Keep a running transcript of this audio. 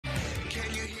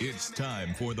It's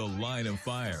time for The Line of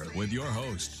Fire with your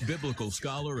host, biblical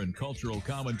scholar and cultural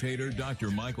commentator, Dr.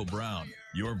 Michael Brown.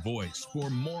 Your voice for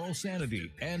moral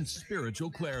sanity and spiritual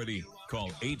clarity.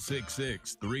 Call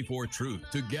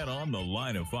 866-34-TRUTH to get on The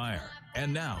Line of Fire.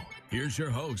 And now, here's your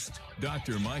host,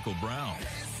 Dr. Michael Brown.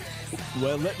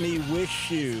 Well, let me wish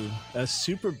you a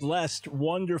super blessed,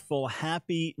 wonderful,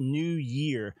 happy new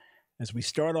year as we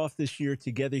start off this year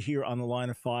together here on The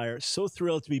Line of Fire. So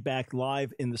thrilled to be back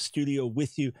live in the studio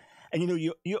with you. And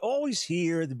you always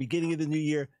hear at the beginning of the new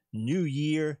year, new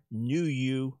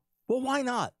you. Well, why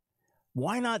not?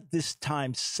 Why not this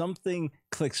time something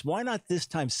clicks? Why not this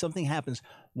time something happens?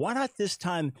 Why not this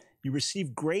time you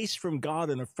receive grace from God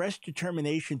and a fresh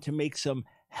determination to make some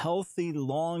healthy,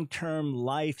 long-term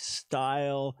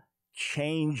lifestyle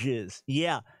changes?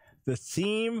 Yeah, the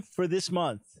theme for this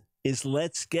month is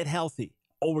let's get healthy.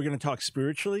 Oh, we're going to talk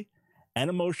spiritually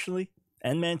and emotionally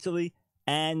and mentally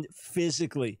and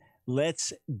physically.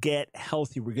 Let's get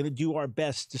healthy. We're going to do our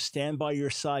best to stand by your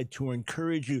side, to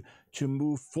encourage you to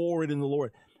move forward in the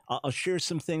Lord. I'll share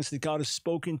some things that God has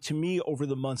spoken to me over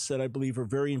the months that I believe are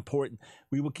very important.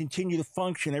 We will continue to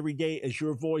function every day as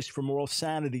your voice for moral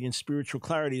sanity and spiritual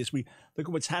clarity as we look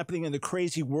at what's happening in the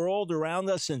crazy world around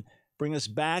us and bring us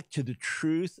back to the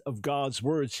truth of God's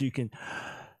word so you can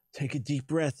take a deep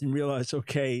breath and realize,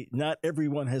 okay, not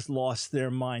everyone has lost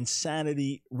their mind.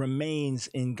 Sanity remains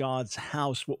in God's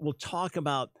house. We'll talk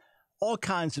about all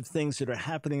kinds of things that are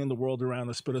happening in the world around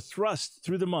us, but a thrust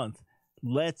through the month,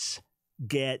 let's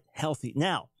get healthy.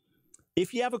 Now,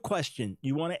 if you have a question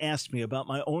you want to ask me about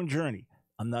my own journey,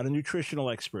 I'm not a nutritional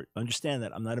expert. Understand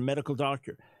that. I'm not a medical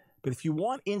doctor. But if you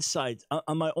want insights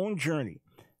on my own journey,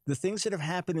 the things that have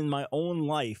happened in my own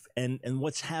life and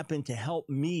what's happened to help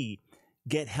me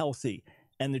get healthy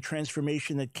and the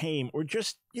transformation that came, or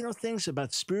just, things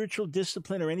about spiritual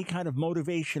discipline or any kind of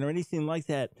motivation or anything like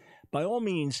that, by all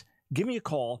means, give me a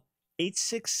call.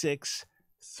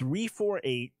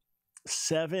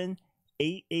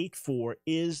 866-348-7884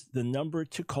 is the number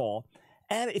to call.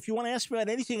 And if you want to ask me about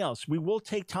anything else, we will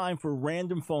take time for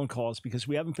random phone calls because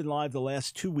we haven't been live the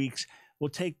last 2 weeks.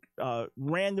 We'll take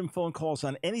random phone calls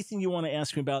on anything you want to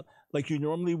ask me about like you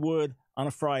normally would on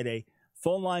a Friday.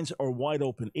 Phone lines are wide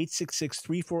open,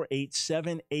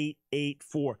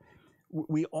 866-348-7884.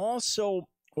 We also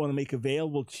want to make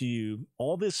available to you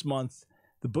all this month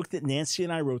the book that Nancy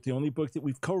and I wrote, the only book that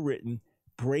we've co-written,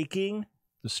 Breaking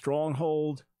the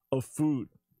Stronghold of Food,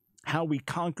 How We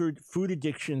Conquered Food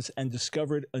Addictions and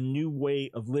Discovered a New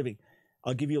Way of Living.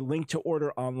 I'll give you a link to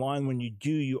order online. When you do,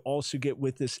 you also get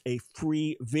with this a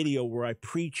free video where I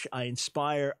preach, I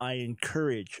inspire, I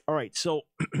encourage. All right, so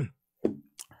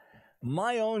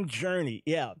my own journey,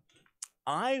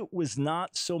 I was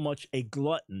not so much a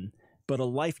glutton, but a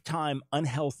lifetime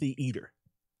unhealthy eater.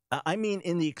 I mean,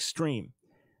 in the extreme.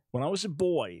 When I was a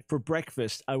boy, for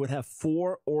breakfast, I would have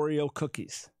 4 Oreo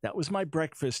cookies. That was my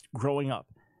breakfast growing up.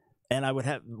 And I would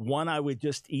have one I would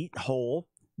just eat whole.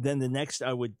 Then the next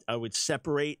I would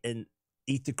separate and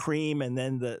eat the cream, and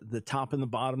then the top and the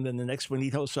bottom. Then the next one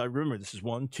eat whole. So I remember this is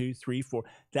 1, 2, 3, 4.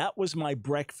 That was my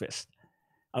breakfast.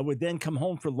 I would then come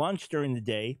home for lunch during the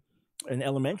day in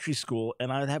elementary school,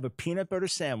 and I'd have a peanut butter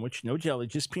sandwich, no jelly,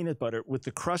 just peanut butter, with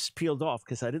the crust peeled off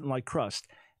because I didn't like crust.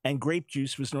 And grape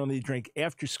juice was normally the drink.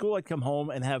 After school, I'd come home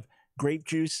and have grape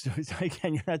juice.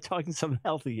 Again, you're not talking something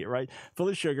healthy here, right? Full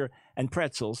of sugar and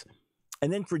pretzels.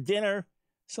 And then for dinner,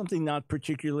 something not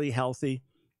particularly healthy.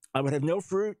 I would have no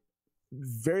fruit,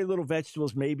 very little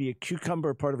vegetables, maybe a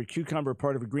cucumber, part of a cucumber,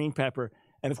 part of a green pepper,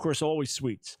 and of course, always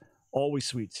sweets. Always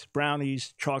sweets,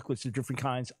 brownies, chocolates of different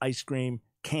kinds, ice cream,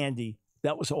 candy.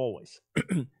 That was always.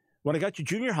 When I got to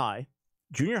junior high,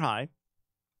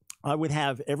 I would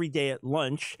have every day at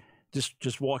lunch,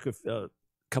 just walk a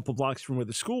couple blocks from where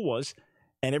the school was,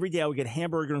 and every day I would get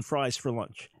hamburger and fries for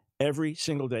lunch, every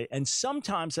single day. And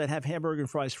sometimes I'd have hamburger and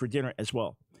fries for dinner as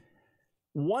well.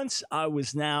 Once I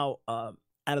was now out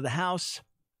of the house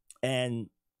and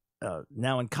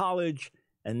now in college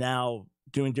and now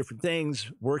doing different things,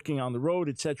 working on the road,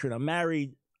 etc. And I'm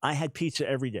married. I had pizza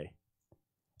every day.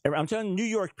 I'm talking New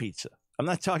York pizza. I'm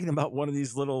not talking about one of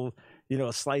these little,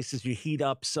 slices you heat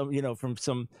up some, from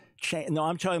some chain. No,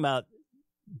 I'm talking about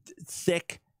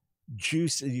thick,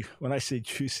 juicy. When I say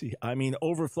juicy, I mean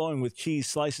overflowing with cheese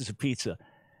slices of pizza.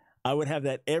 I would have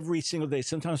that every single day,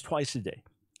 sometimes twice a day,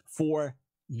 for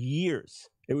years.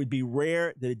 It would be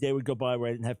rare that a day would go by where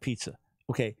I didn't have pizza.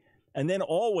 Okay. And then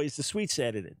always the sweets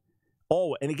added in.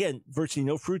 Oh, and again, virtually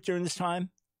no fruit during this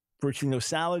time, virtually no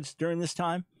salads during this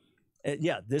time.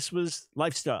 This was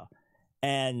lifestyle.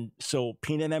 And so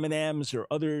peanut M&Ms or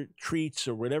other treats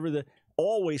or whatever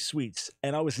always sweets.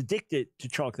 And I was addicted to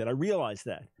chocolate. I realized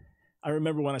that. I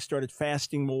remember when I started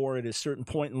fasting more at a certain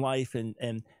point in life, and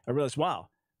I realized, wow,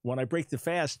 when I break the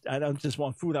fast, I don't just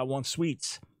want food, I want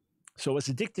sweets. So I was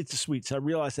addicted to sweets. I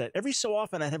realized that every so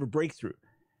often I'd have a breakthrough,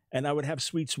 and I would have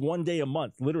sweets one day a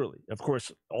month, literally. Of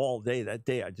course, all day that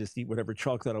day, I just eat whatever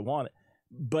chocolate I wanted.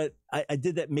 But I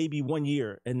did that maybe 1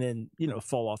 year and then,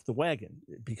 fall off the wagon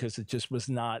because it just was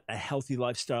not a healthy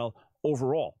lifestyle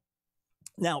overall.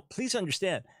 Now, please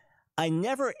understand, I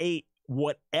never ate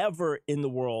whatever in the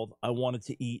world I wanted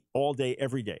to eat all day,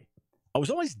 every day. I was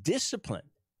always disciplined,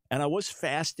 and I was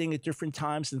fasting at different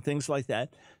times and things like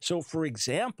that. So, for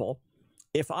example,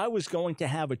 if I was going to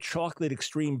have a chocolate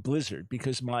extreme blizzard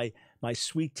because my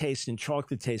sweet taste and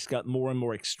chocolate taste got more and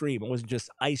more extreme, it wasn't just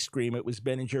ice cream, it was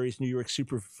Ben & Jerry's New York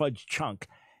Super Fudge Chunk.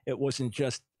 It wasn't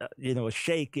just, a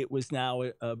shake, it was now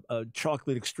a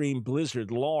chocolate extreme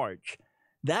blizzard, large.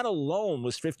 That alone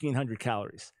was 1,500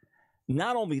 calories.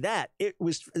 Not only that, it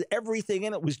was everything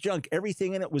in it was junk.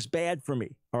 Everything in it was bad for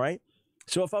me, all right?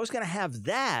 So if I was going to have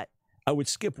that, I would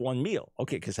skip one meal,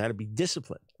 okay, because I had to be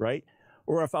disciplined, right?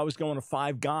 Or if I was going to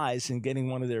Five Guys and getting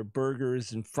one of their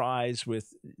burgers and fries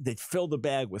they'd fill the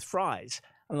bag with fries.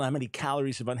 I don't know how many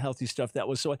calories of unhealthy stuff that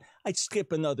was. So I'd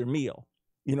skip another meal,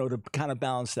 to kind of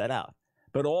balance that out.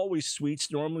 But always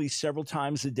sweets, normally several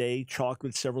times a day,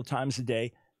 chocolate several times a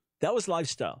day. That was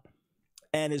lifestyle.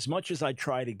 And as much as I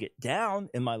try to get down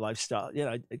in my lifestyle,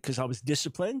 because I was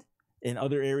disciplined in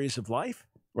other areas of life,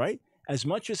 right? As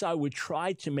much as I would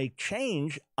try to make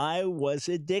change, I was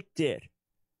addicted.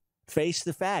 Face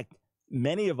the fact,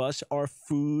 many of us are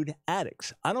food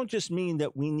addicts. I don't just mean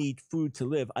that we need food to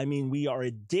live. I mean, we are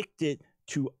addicted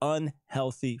to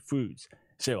unhealthy foods.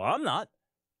 So I'm not.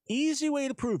 Easy way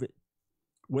to prove it.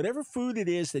 Whatever food it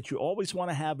is that you always want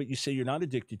to have, but you say you're not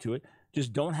addicted to it,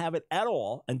 just don't have it at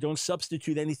all and don't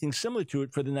substitute anything similar to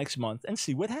it for the next month and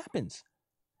see what happens.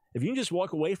 If you can just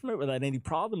walk away from it without any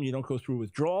problem, you don't go through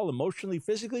withdrawal emotionally,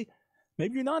 physically,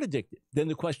 maybe you're not addicted. Then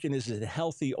the question is it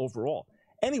healthy overall?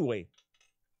 Anyway,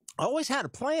 I always had a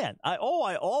plan. I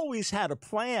always had a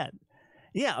plan.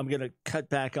 Yeah, I'm going to cut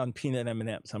back on peanut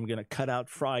M&Ms. I'm going to cut out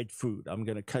fried food. I'm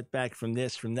going to cut back from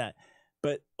this, from that.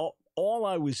 But all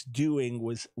I was doing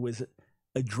was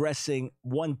addressing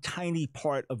one tiny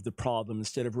part of the problem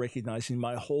instead of recognizing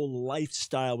my whole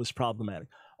lifestyle was problematic.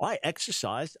 I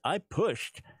exercised. I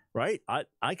pushed, right?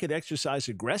 I could exercise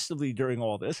aggressively during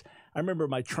all this. I remember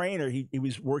my trainer, he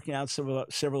was working out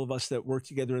several of us that work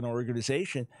together in our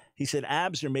organization. He said,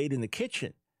 abs are made in the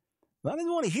kitchen. Well, I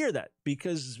didn't want to hear that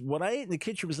because what I ate in the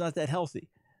kitchen was not that healthy.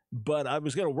 But I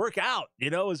was going to work out,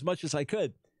 as much as I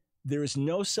could. There is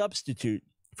no substitute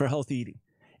for healthy eating.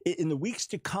 In the weeks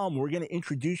to come, we're going to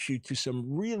introduce you to some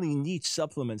really neat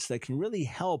supplements that can really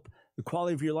help the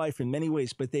quality of your life in many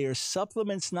ways, but they are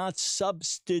supplements, not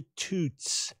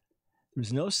substitutes.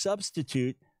 There's no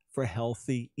substitute for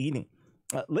healthy eating.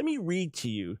 Let me read to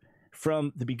you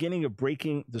from the beginning of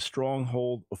Breaking the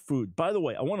Stronghold of Food. By the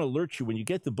way, I want to alert you when you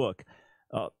get the book.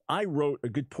 I wrote a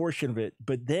good portion of it,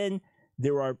 but then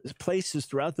there are places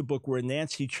throughout the book where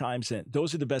Nancy chimes in.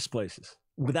 Those are the best places,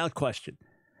 without question.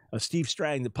 Steve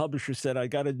Strang, the publisher, said, I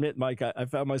got to admit, Mike, I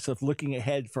found myself looking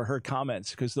ahead for her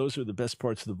comments because those are the best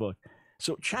parts of the book.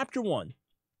 So chapter 1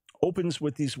 opens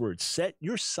with these words, set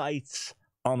your sights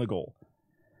on the goal.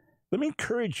 Let me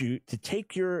encourage you to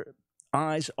take your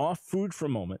eyes off food for a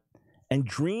moment and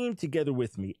dream together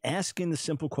with me, asking the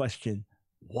simple question,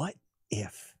 what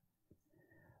if?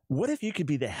 What if you could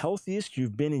be the healthiest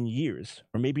you've been in years,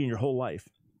 or maybe in your whole life,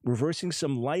 reversing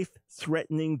some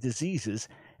life-threatening diseases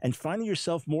and finding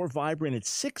yourself more vibrant at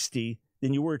 60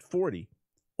 than you were at 40,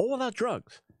 all without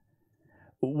drugs?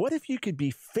 What if you could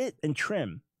be fit and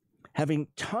trim, having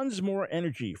tons more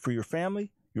energy for your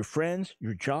family, your friends,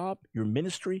 your job, your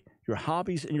ministry, your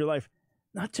hobbies, and your life,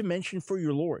 not to mention for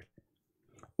your Lord?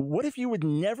 What if you would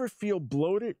never feel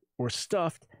bloated or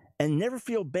stuffed and never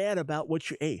feel bad about what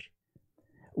you ate?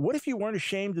 What if you weren't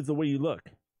ashamed of the way you look?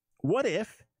 What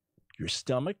if your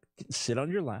stomach didn't sit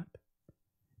on your lap?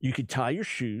 You could tie your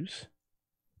shoes.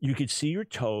 You could see your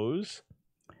toes.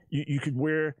 You could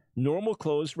wear normal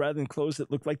clothes rather than clothes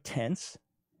that look like tents.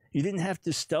 You didn't have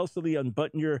to stealthily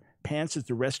unbutton your pants at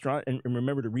the restaurant and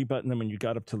remember to rebutton them when you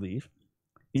got up to leave.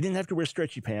 You didn't have to wear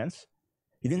stretchy pants.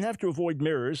 You didn't have to avoid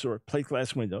mirrors or plate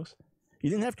glass windows. You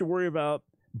didn't have to worry about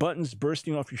buttons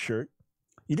bursting off your shirt.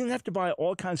 You didn't have to buy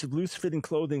all kinds of loose-fitting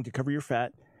clothing to cover your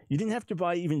fat. You didn't have to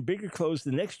buy even bigger clothes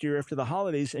the next year after the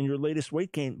holidays and your latest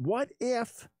weight gain. What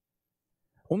if?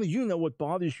 Only you know what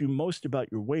bothers you most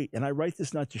about your weight. And I write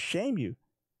this not to shame you,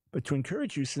 but to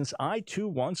encourage you, since I too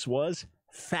once was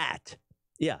fat.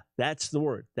 Yeah, that's the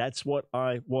word. That's what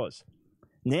I was.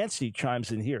 Nancy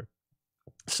chimes in here.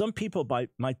 Some people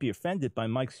might be offended by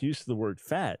Mike's use of the word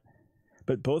fat,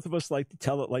 but both of us like to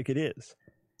tell it like it is.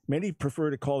 Many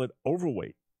prefer to call it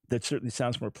overweight. That certainly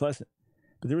sounds more pleasant.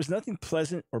 But there was nothing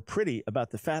pleasant or pretty about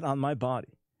the fat on my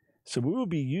body. So we will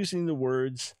be using the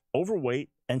words overweight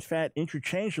and fat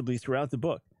interchangeably throughout the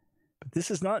book. But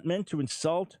this is not meant to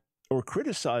insult or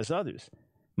criticize others.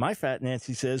 My fat,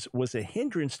 Nancy says, was a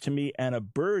hindrance to me and a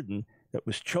burden that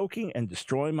was choking and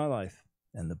destroying my life.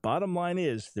 And the bottom line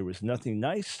is there was nothing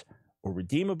nice or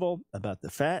redeemable about the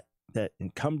fat that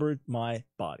encumbered my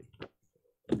body.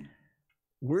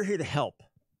 We're here to help.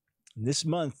 This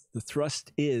month, the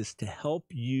thrust is to help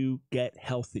you get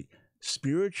healthy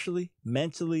spiritually,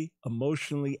 mentally,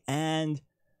 emotionally, and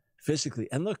physically.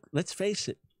 And look, let's face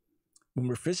it, when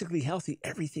we're physically healthy,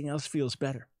 everything else feels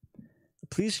better.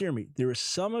 Please hear me. There are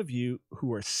some of you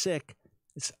who are sick.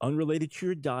 It's unrelated to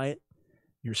your diet.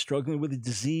 You're struggling with a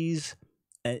disease,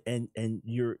 and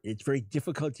it's very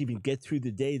difficult to even get through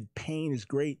the day. The pain is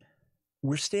great.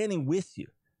 We're standing with you.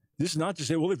 This is not to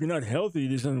say, well, if you're not healthy,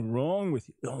 there's something wrong with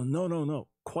you. Oh, no.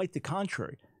 Quite the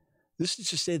contrary. This is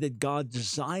to say that God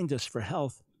designed us for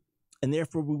health, and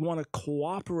therefore we want to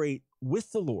cooperate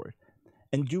with the Lord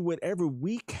and do whatever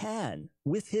we can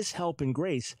with his help and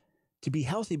grace to be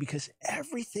healthy, because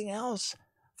everything else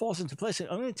falls into place. And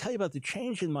I'm going to tell you about the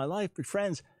change in my life. But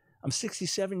friends, I'm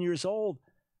 67 years old,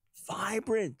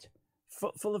 vibrant,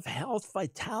 full of health,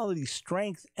 vitality,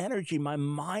 strength, energy. My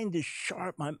mind is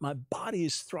sharp. My body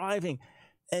is thriving.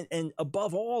 And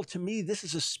above all, to me, this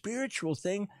is a spiritual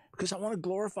thing because I want to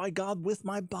glorify God with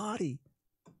my body.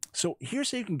 So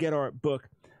here's how you can get our book.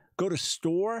 Go to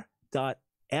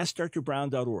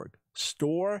store.askdrbrown.org.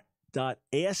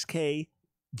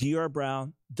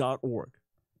 store.askdrbrown.org.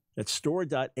 That's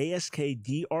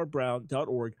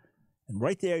store.askdrbrown.org. And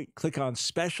right there, click on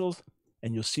specials,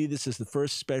 and you'll see this is the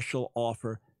first special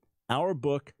offer. Our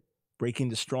book, Breaking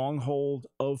the Stronghold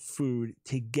of Food,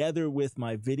 together with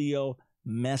my video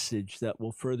message that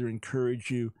will further encourage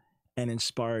you and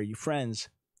inspire you. Friends,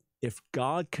 if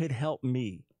God could help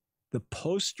me, the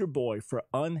poster boy for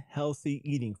unhealthy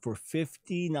eating for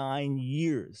 59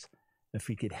 years, if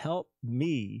he could help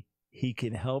me, he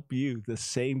can help you. The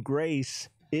same grace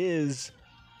is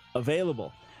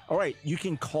available. All right, you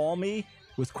can call me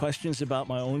with questions about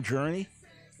my own journey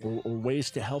or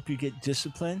ways to help you get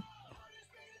discipline.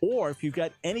 Or if you've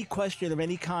got any question of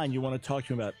any kind you want to talk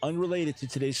to me about, unrelated to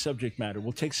today's subject matter,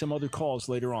 we'll take some other calls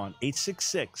later on.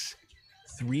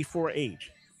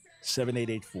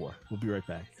 866-348-7884. We'll be right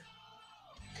back.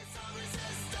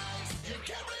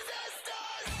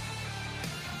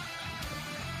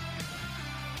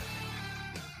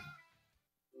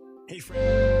 Hey,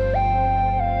 friend.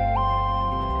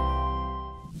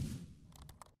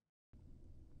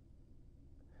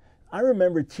 I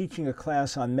remember teaching a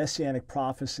class on Messianic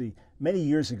prophecy many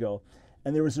years ago,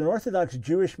 and there was an Orthodox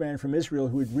Jewish man from Israel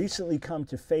who had recently come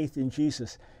to faith in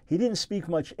Jesus. He didn't speak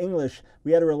much English.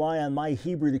 We had to rely on my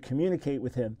Hebrew to communicate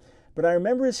with him. But I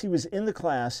remember as he was in the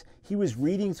class, he was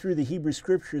reading through the Hebrew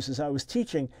scriptures as I was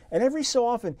teaching, and every so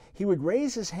often he would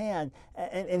raise his hand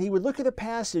and he would look at a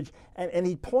passage and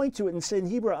he'd point to it and say in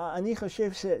Hebrew, Ani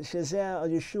choshev shezeh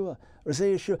Yeshua, or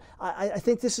Zeh Yeshua, I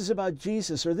think this is about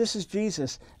Jesus, or this is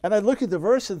Jesus. And I looked at the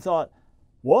verse and thought,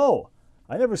 whoa,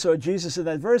 I never saw Jesus in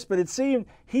that verse, but it seemed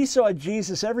he saw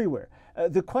Jesus everywhere.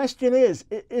 The question is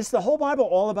the whole Bible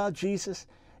all about Jesus?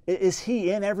 Is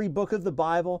he in every book of the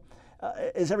Bible?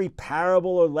 Is every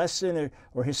parable or lesson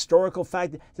or historical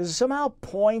fact, does it somehow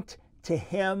point to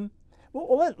him?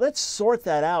 Well, let's sort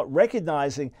that out,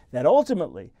 recognizing that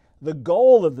ultimately the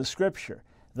goal of the Scripture,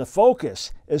 the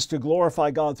focus, is to glorify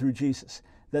God through Jesus.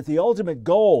 That the ultimate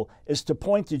goal is to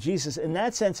point to Jesus. In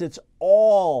that sense, it's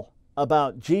all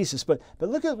about Jesus. But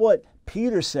look at what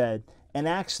Peter said in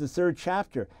Acts, the 3rd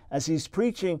chapter, as he's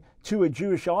preaching to a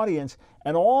Jewish audience,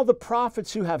 and all the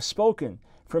prophets who have spoken,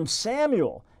 from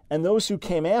Samuel and those who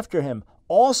came after him,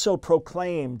 also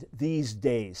proclaimed these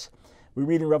days. We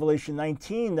read in Revelation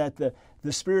 19 that the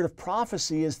spirit of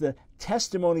prophecy is the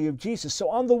testimony of Jesus. So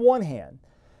on the one hand,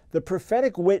 the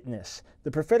prophetic witness,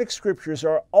 the prophetic scriptures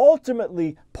are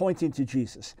ultimately pointing to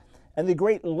Jesus. And the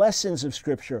great lessons of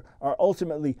Scripture are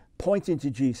ultimately pointing to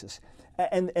Jesus.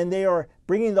 And they are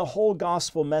bringing the whole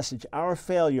gospel message. Our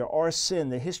failure, our sin,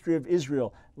 the history of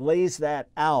Israel lays that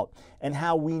out, and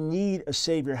how we need a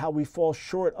Savior, how we fall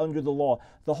short under the law.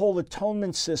 The whole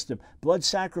atonement system, blood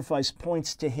sacrifice,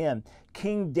 points to Him.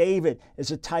 King David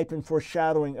is a type and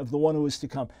foreshadowing of the one who is to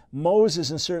come.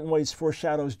 Moses, in certain ways,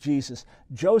 foreshadows Jesus.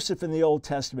 Joseph in the Old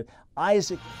Testament.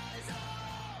 Isaac.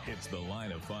 It's The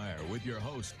Line of Fire with your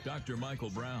host, Dr.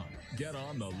 Michael Brown. Get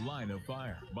on The Line of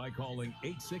Fire by calling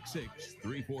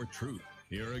 866-34-TRUTH.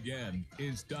 Here again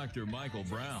is Dr. Michael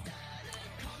Brown.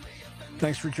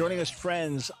 Thanks for joining us,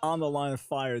 friends, on The Line of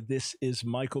Fire. This is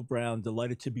Michael Brown.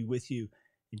 Delighted to be with you,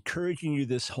 encouraging you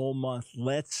this whole month.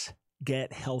 Let's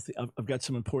get healthy. I've got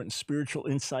some important spiritual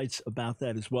insights about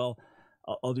that as well.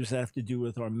 Others that have to do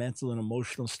with our mental and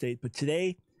emotional state. But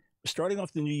today, starting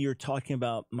off the new year, talking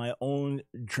about my own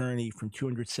journey from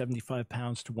 275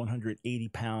 pounds to 180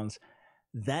 pounds.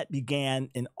 That began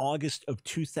in August of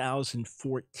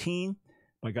 2014.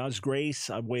 By God's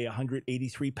grace, I weigh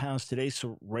 183 pounds today,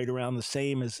 so right around the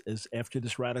same as after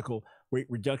this radical weight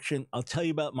reduction. I'll tell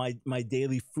you about my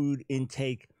daily food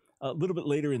intake a little bit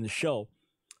later in the show.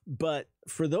 But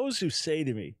for those who say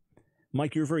to me,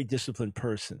 Mike, you're a very disciplined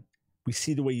person. We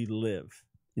see the way you live.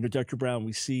 You know, Dr. Brown,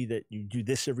 we see that you do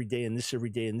this every day and this every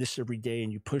day and this every day,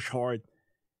 and you push hard.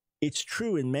 It's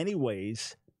true in many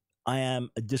ways. I am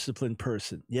a disciplined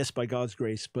person. Yes, by God's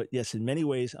grace, but yes, in many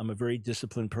ways, I'm a very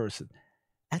disciplined person.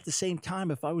 At the same time,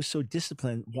 if I was so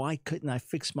disciplined, why couldn't I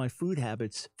fix my food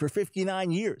habits for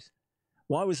 59 years?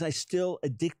 Why was I still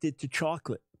addicted to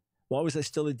chocolate? Why was I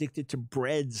still addicted to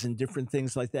breads and different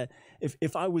things like that?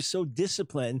 If I was so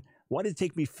disciplined, why did it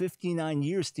take me 59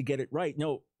 years to get it right?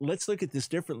 No, let's look at this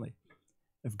differently.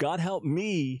 If God helped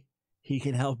me, he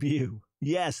can help you.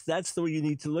 Yes, that's the way you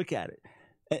need to look at it.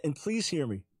 And please hear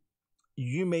me.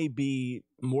 You may be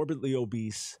morbidly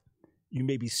obese. You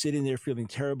may be sitting there feeling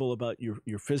terrible about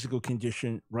your physical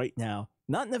condition right now.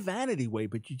 Not in a vanity way,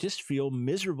 but you just feel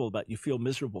miserable about it. You feel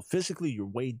miserable physically. You're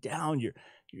weighed down.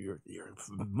 Your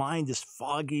mind is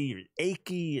foggy. You're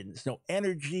achy, and there's no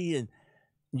energy, and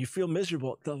you feel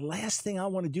miserable. The last thing I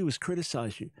want to do is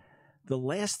criticize you. The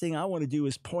last thing I want to do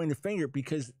is point a finger,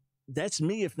 because that's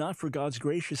me, if not for God's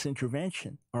gracious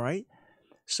intervention. All right?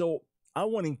 So I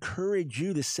want to encourage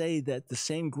you to say that the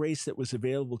same grace that was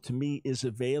available to me is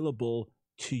available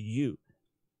to you.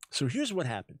 So here's what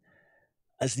happened.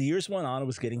 As the years went on, I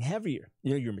was getting heavier.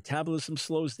 You know, your metabolism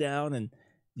slows down, and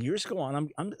the years go on.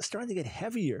 I'm starting to get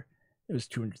heavier. It was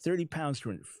 230 pounds,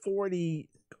 240,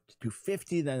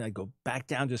 250. Then I go back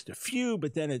down just a few,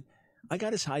 but then I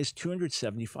got as high as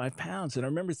 275 pounds. And I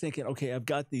remember thinking, okay, I've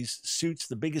got these suits,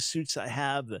 the biggest suits I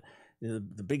have,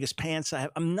 the biggest pants I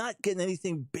have. I'm not getting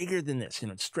anything bigger than this,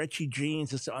 stretchy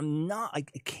jeans. And so I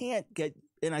can't get,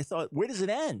 and I thought, where does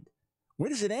it end? Where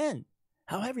does it end?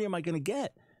 How heavy am I going to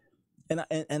get?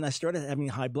 And I started having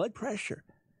high blood pressure.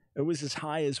 It was as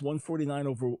high as 149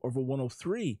 over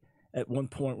 103 at one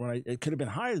point, when it could have been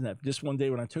higher than that. Just one day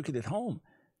when I took it at home.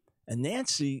 And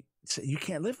Nancy said, you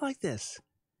can't live like this.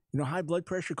 High blood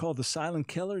pressure, called the silent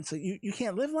killer. It's like, you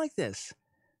can't live like this.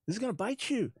 This is going to bite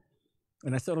you.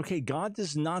 And I thought, okay, God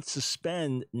does not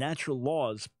suspend natural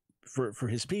laws for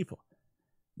his people.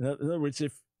 In other words,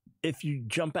 if you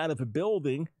jump out of a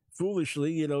building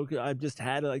foolishly, I've just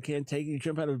had it, I can't take it, you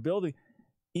jump out of a building,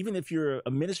 even if you're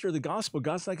a minister of the gospel,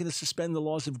 God's not going to suspend the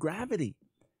laws of gravity.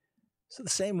 So the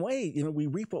same way, we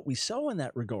reap what we sow in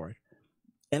that regard.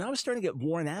 And I was starting to get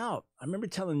worn out. I remember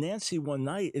telling Nancy one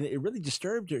night, and it really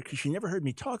disturbed her because she never heard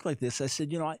me talk like this. I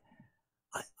said,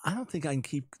 I don't think I can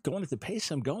keep going at the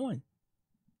pace I'm going.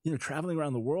 Traveling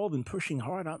around the world and pushing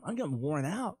hard, I'm getting worn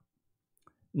out.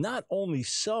 Not only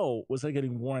so was I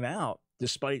getting worn out,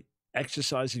 despite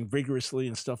exercising vigorously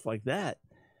and stuff like that,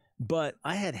 but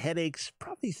I had headaches,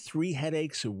 probably 3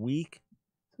 headaches a week,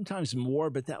 sometimes more,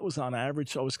 but that was on average.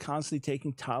 So I was constantly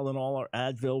taking Tylenol or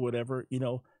Advil, whatever,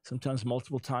 sometimes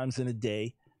multiple times in a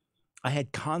day. I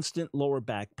had constant lower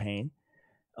back pain,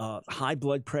 high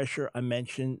blood pressure, I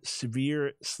mentioned,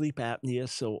 severe sleep apnea,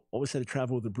 so always had to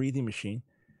travel with a breathing machine.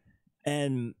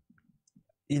 And,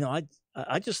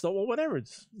 I just thought, well, whatever,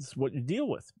 it's what you deal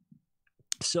with.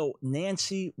 So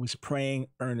Nancy was praying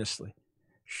earnestly.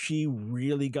 She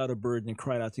really got a burden and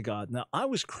cried out to God. Now, I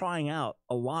was crying out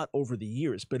a lot over the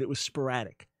years, but it was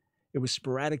sporadic. It was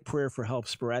sporadic prayer for help,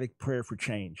 sporadic prayer for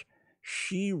change.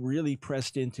 She really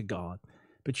pressed into God.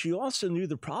 But she also knew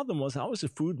the problem was I was a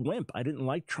food wimp. I didn't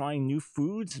like trying new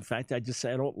foods. In fact, I just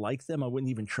said I don't like them. I wouldn't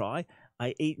even try.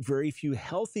 I ate very few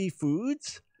healthy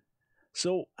foods.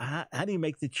 So how do you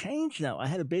make the change now? I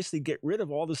had to basically get rid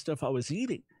of all the stuff I was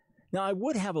eating. Now, I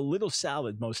would have a little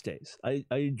salad most days. I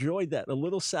enjoyed that, a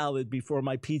little salad before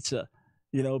my pizza,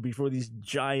 before these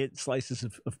giant slices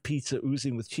of pizza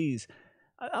oozing with cheese.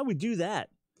 I would do that,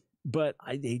 but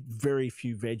I ate very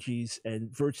few veggies and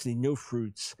virtually no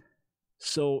fruits.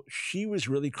 So she was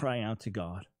really crying out to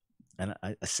God. And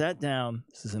I sat down,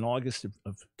 this is in August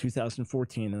of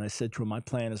 2014, and I said to her, my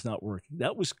plan is not working.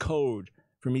 That was code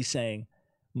for me saying,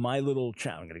 my little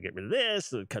challenge. I'm going to get rid of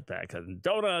this, cut back on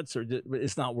donuts,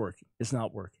 it's not working. It's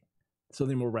not working.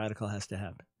 Something more radical has to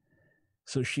happen.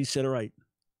 So she said, all right,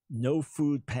 no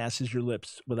food passes your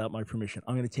lips without my permission.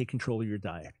 I'm going to take control of your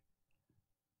diet.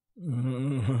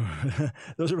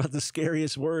 Those are about the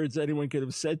scariest words anyone could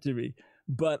have said to me.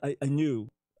 But I knew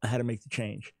I had to make the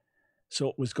change. So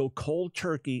it was go cold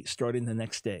turkey starting the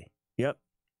next day. Yep.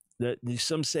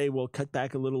 Some say, well, cut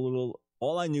back a little.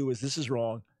 All I knew is this is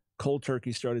wrong. Cold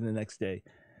turkey starting the next day.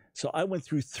 So I went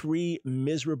through 3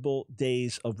 miserable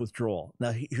days of withdrawal.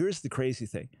 Now, here's the crazy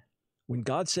thing. When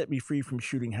God set me free from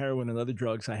shooting heroin and other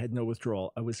drugs, I had no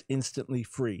withdrawal. I was instantly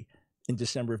free in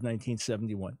December of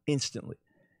 1971. Instantly.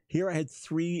 Here I had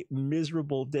 3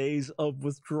 miserable days of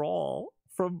withdrawal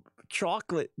from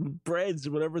chocolate and breads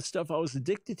and whatever stuff I was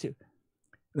addicted to.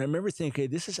 And I remember thinking, okay,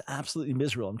 this is absolutely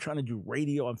miserable. I'm trying to do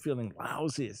radio. I'm feeling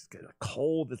lousy. It's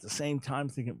cold at the same time,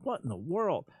 thinking, what in the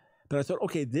world? But I thought,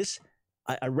 okay,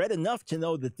 I read enough to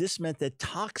know that this meant that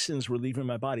toxins were leaving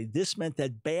my body. This meant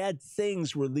that bad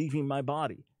things were leaving my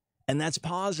body. And that's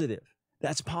positive.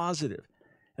 That's positive.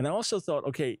 And I also thought,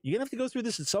 okay, you're going to have to go through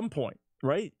this at some point,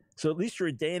 right? So at least you're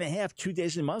a day and a half, 2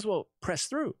 days, and you might as well press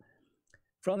through.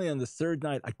 Finally, on the 3rd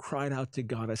night, I cried out to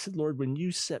God. I said, Lord, when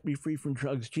you set me free from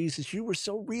drugs, Jesus, you were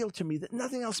so real to me that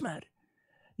nothing else mattered.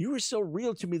 You were so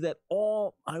real to me that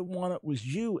all I wanted was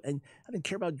you, and I didn't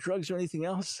care about drugs or anything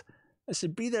else. I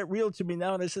said, be that real to me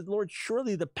now. And I said, Lord,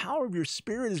 surely the power of your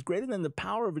spirit is greater than the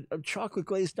power of a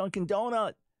chocolate-glazed Dunkin'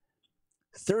 Donut.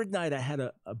 3rd night, I had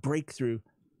a breakthrough,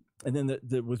 and then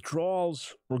the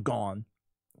withdrawals were gone.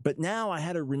 But now I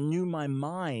had to renew my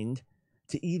mind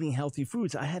to eating healthy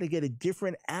foods. I had to get a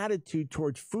different attitude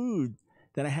toward food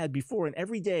than I had before. And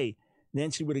every day,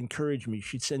 Nancy would encourage me.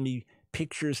 She'd send me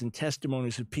pictures and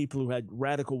testimonies of people who had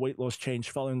radical weight loss change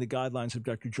following the guidelines of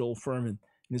Dr. Joel Fuhrman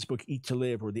in his book, Eat to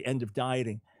Live, or The End of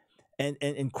Dieting,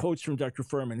 and quotes from Dr.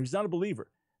 Fuhrman, who's not a believer.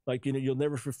 Like, you'll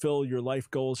never fulfill your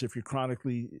life goals if you're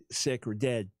chronically sick or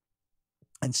dead.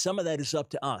 And some of that is up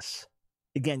to us.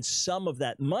 Again, some of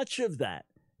that, much of that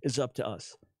is up to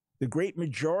us. The great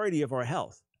majority of our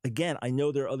health, again, I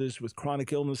know there are others with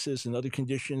chronic illnesses and other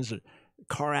conditions,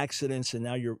 car accidents, and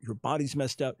now your body's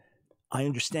messed up. I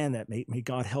understand that. May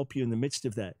God help you in the midst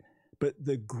of that. But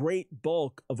the great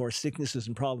bulk of our sicknesses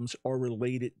and problems are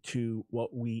related to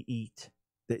what we eat.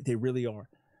 They really are.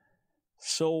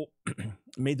 So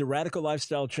made the radical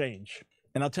lifestyle change.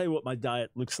 And I'll tell you what my diet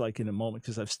looks like in a moment,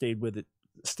 because I've stayed with it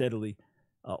steadily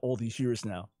all these years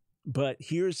now. But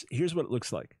here's what it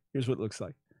looks like. Here's what it looks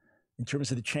like in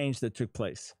terms of the change that took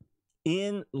place.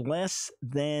 In less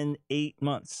than 8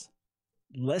 months,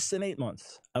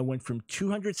 I went from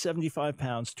 275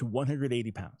 pounds to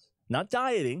 180 pounds. Not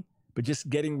dieting, but just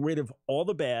getting rid of all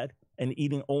the bad and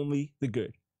eating only the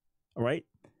good. All right?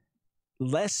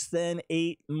 Less than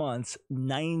 8 months,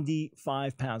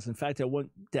 95 pounds. In fact, I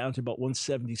went down to about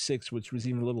 176, which was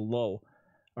even a little low.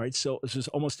 All right, so this was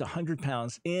almost 100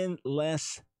 pounds in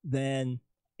less than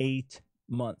 8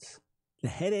 months. The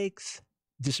headaches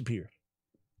disappeared.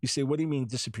 You say, what do you mean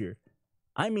disappeared?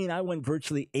 I mean, I went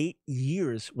virtually 8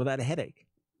 years without a headache.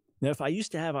 Now, if I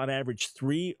used to have on average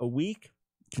 3 a week,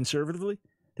 conservatively,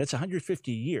 that's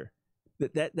 150 a year.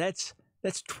 That's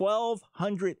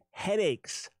 1,200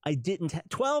 headaches. I didn't have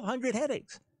 1,200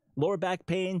 headaches. Lower back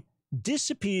pain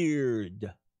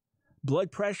disappeared.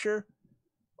 Blood pressure.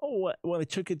 Oh, when I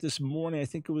took it this morning, I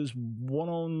think it was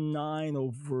 109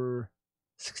 over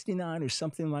 69 or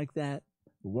something like that.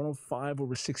 105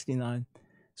 over 69.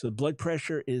 So the blood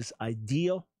pressure is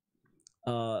ideal.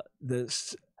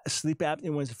 The sleep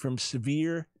apnea went from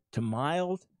severe to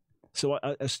mild. So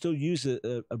I still use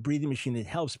a breathing machine that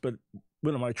helps, but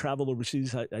when I traveled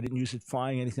overseas, I didn't use it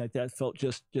flying, anything like that. It felt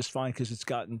just fine because it's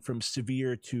gotten from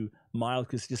severe to mild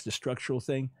because it's just a structural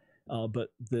thing. But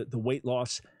the weight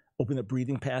loss opened up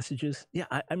breathing passages. Yeah,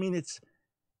 I mean,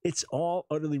 it's all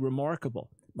utterly remarkable.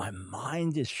 My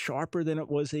mind is sharper than it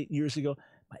was 8 years ago.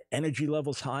 My energy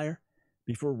level's higher.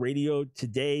 Before radio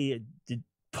today, I did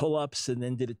pull-ups and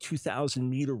then did a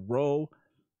 2,000-meter row,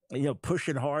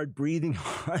 pushing hard, breathing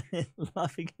hard, and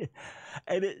loving it.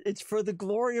 And it's for the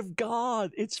glory of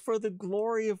God. It's for the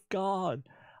glory of God.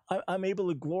 I'm able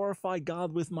to glorify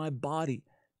God with my body.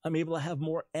 I'm able to have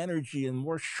more energy and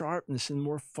more sharpness and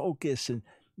more focus and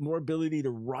more ability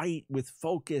to write with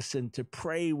focus and to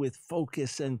pray with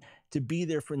focus and to be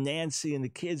there for Nancy and the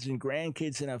kids and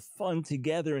grandkids and have fun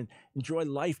together and enjoy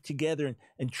life together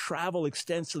and travel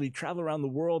extensively, travel around the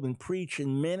world and preach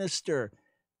and minister.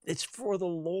 It's for the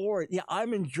Lord. Yeah, I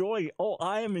am enjoying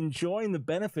the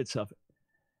benefits of it.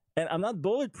 And I'm not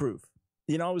bulletproof.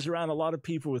 I was around a lot of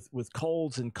people with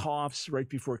colds and coughs right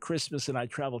before Christmas, and I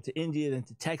traveled to India and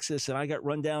to Texas, and I got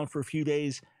run down for a few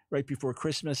days right before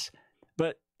Christmas.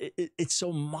 But it's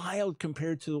so mild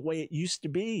compared to the way it used to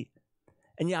be.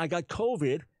 And yeah, I got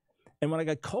COVID. And when I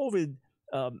got COVID,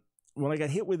 when I got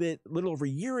hit with it a little over a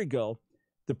year ago,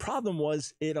 the problem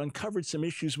was it uncovered some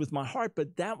issues with my heart,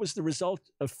 but that was the result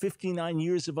of 59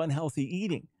 years of unhealthy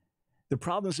eating. The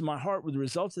problems in my heart were the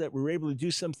result of that. We were able to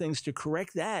do some things to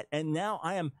correct that. And now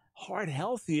I am heart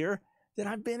healthier than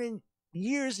I've been in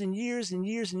years and years and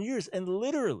years and years. And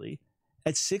literally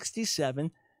at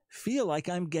 67, feel like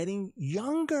I'm getting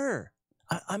younger.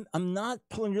 I'm not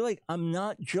pulling your leg. I'm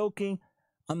not joking.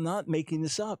 I'm not making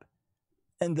this up.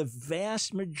 And the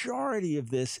vast majority of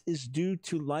this is due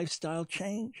to lifestyle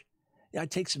change. Yeah, I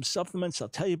take some supplements. I'll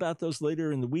tell you about those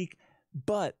later in the week,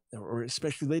 or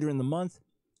especially later in the month.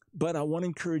 But I want to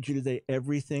encourage you today,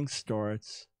 everything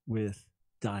starts with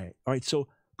diet. All right, so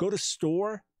go to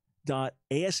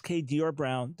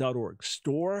store.askdrbrown.org,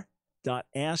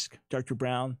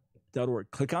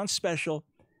 store.askDrBrown.org. Click on special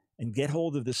and get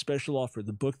hold of this special offer,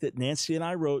 the book that Nancy and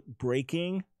I wrote,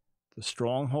 Breaking the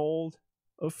Stronghold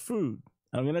of Food.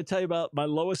 I'm going to tell you about my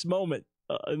lowest moment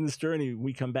in this journey when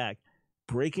we come back.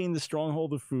 Breaking the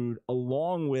Stronghold of Food,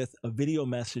 along with a video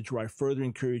message where I further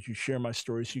encourage you to share my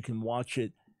story so you can watch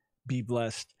it. Be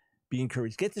blessed, be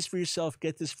encouraged. Get this for yourself.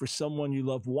 Get this for someone you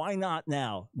love. Why not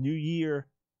now? New year,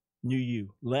 new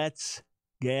you. Let's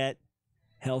get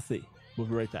healthy. We'll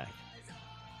be right back.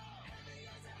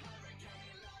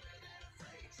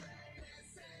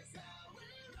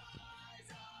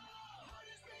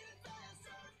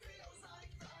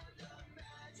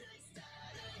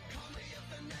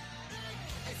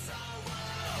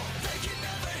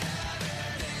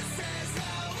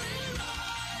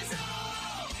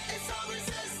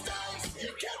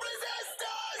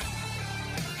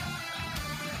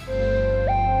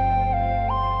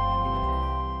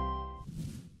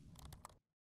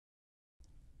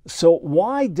 So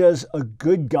why does a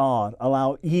good God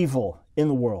allow evil in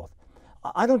the world?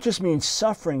 I don't just mean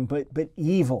suffering, but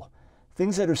evil.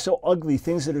 Things that are so ugly,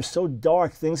 things that are so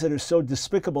dark, things that are so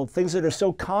despicable, things that are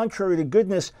so contrary to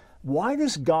goodness. Why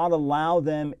does God allow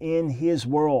them in His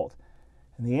world?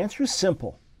 And the answer is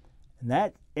simple. And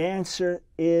that answer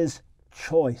is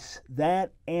choice.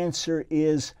 That answer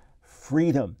is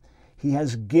freedom. He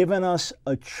has given us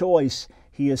a choice.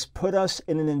 He has put us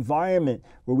in an environment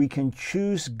where we can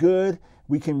choose good,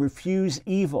 we can refuse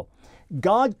evil.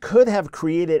 God could have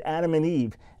created Adam and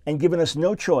Eve and given us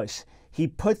no choice. He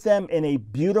put them in a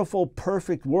beautiful,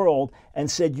 perfect world and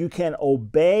said, you can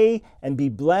obey and be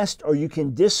blessed, or you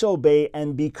can disobey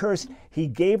and be cursed. He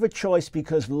gave a choice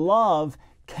because love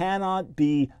cannot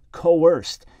be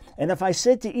coerced. And if I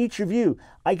said to each of you,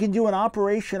 I can do an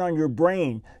operation on your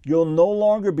brain, you'll no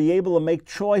longer be able to make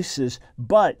choices,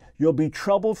 but you'll be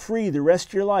trouble-free the rest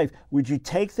of your life. Would you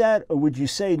take that, or would you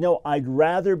say, no, I'd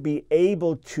rather be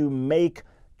able to make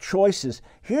choices?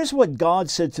 Here's what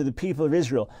God said to the people of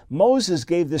Israel. Moses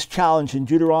gave this challenge in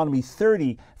Deuteronomy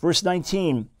 30, verse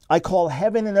 19. I call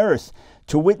heaven and earth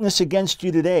to witness against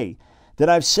you today, that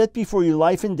I've set before you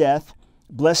life and death,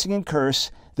 blessing and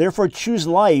curse. Therefore choose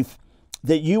life,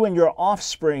 that you and your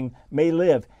offspring may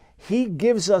live. He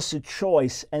gives us a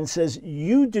choice and says,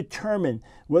 you determine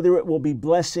whether it will be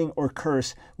blessing or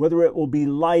curse, whether it will be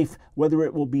life, whether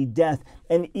it will be death.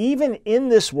 And even in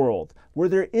this world where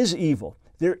there is evil,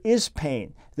 there is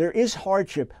pain, there is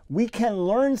hardship, we can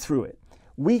learn through it.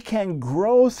 We can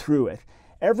grow through it.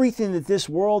 Everything that this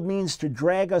world means to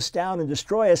drag us down and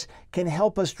destroy us can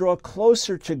help us draw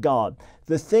closer to God.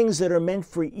 The things that are meant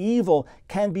for evil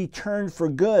can be turned for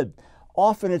good.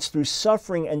 Often it's through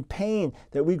suffering and pain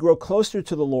that we grow closer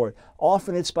to the Lord.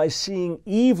 Often it's by seeing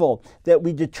evil that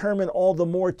we determine all the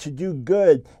more to do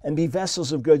good and be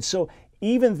vessels of good. So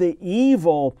even the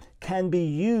evil can be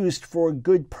used for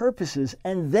good purposes.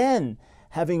 And then,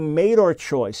 having made our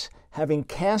choice, having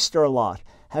cast our lot,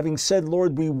 having said,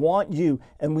 Lord, we want you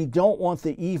and we don't want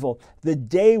the evil, the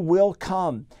day will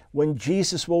come when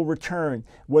Jesus will return,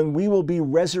 when we will be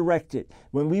resurrected,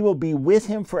 when we will be with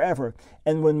Him forever,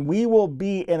 and when we will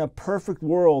be in a perfect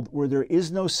world where there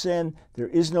is no sin, there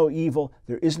is no evil,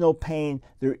 there is no pain,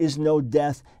 there is no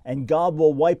death, and God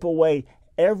will wipe away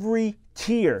every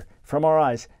tear from our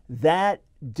eyes. That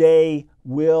day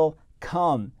will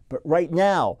come. But right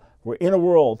now, we're in a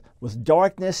world with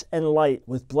darkness and light,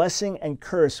 with blessing and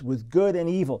curse, with good and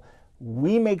evil.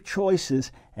 We make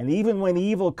choices, and even when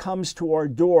evil comes to our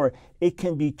door, it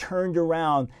can be turned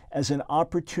around as an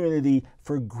opportunity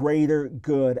for greater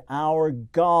good. Our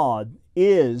God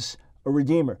is a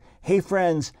Redeemer. Hey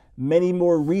friends, Many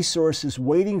more resources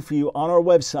waiting for you on our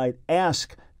website,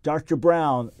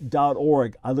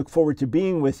 AskDrBrown.org. I look forward to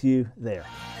being with you there.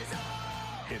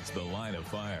 It's The Line of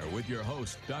Fire with your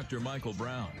host, Dr. Michael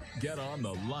Brown. Get on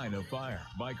The Line of Fire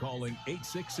by calling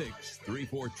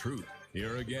 866-34-TRUTH.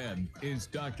 Here again is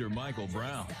Dr. Michael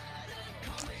Brown.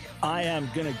 I am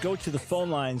going to go to the phone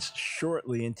lines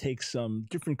shortly and take some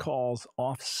different calls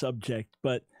off subject.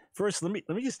 But first, let me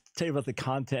just tell you about the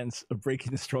contents of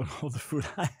Breaking the Stronghold of Food.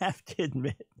 I have to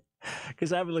admit,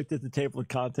 because I haven't looked at the table of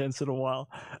contents in a while,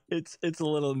 it's a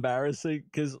little embarrassing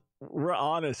because we're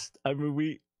honest. I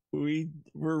mean,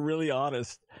 we're really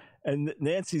honest. And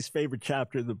Nancy's favorite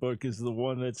chapter in the book is the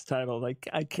one that's titled, like,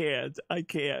 I can't.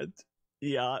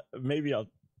 Yeah, maybe I'll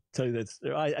tell you that.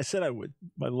 I said I would.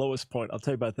 My lowest point. I'll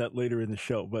tell you about that later in the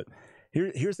show. But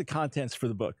here's the contents for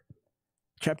the book.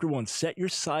 Chapter 1, set your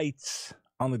sights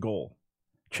on the goal.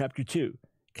 Chapter 2,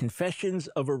 confessions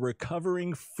of a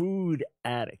recovering food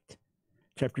addict.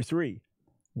 Chapter 3,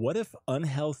 what if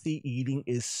unhealthy eating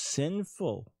is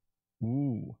sinful?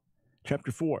 Ooh.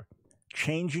 Chapter 4,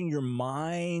 changing your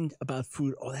mind about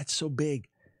food. Oh, that's so big.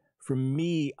 For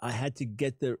me, I had to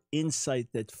get the insight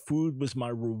that food was my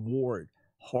reward.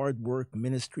 Hard work,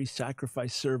 ministry,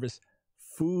 sacrifice, service.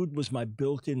 Food was my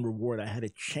built-in reward. I had to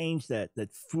change that. The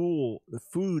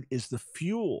food is the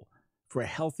fuel for a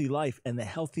healthy life, and the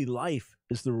healthy life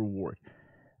is the reward.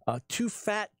 Too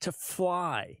fat to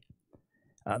fly.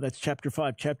 That's chapter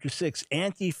 5. Chapter 6,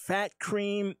 anti-fat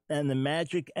cream and the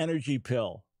magic energy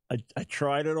pill. I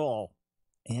tried it all.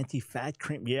 Anti-fat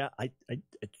cream. Yeah, I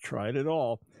tried it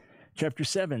all. Chapter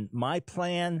 7, my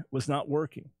plan was not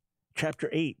working. Chapter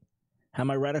 8, how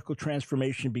my radical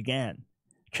transformation began.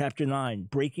 Chapter 9,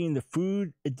 breaking the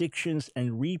food addictions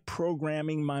and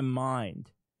reprogramming my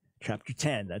mind. Chapter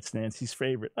 10, that's Nancy's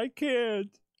favorite. I can't.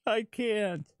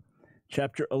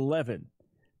 Chapter 11,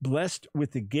 blessed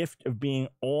with the gift of being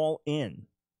all in.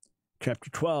 Chapter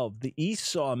 12, the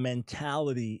Esau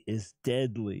mentality is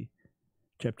deadly.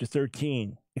 Chapter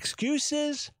 13,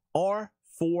 excuses are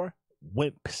for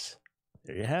wimps.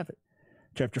 There you have it.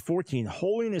 Chapter 14,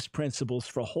 holiness principles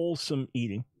for wholesome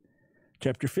eating.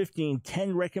 Chapter 15,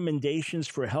 10 recommendations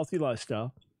for a healthy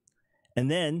lifestyle.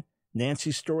 And then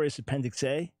Nancy's story is Appendix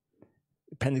A.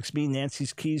 Appendix B,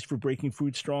 Nancy's keys for breaking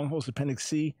food strongholds. Appendix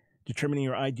C, determining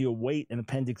your ideal weight. And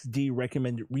Appendix D,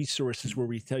 recommended resources, where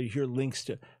we tell you here links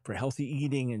for healthy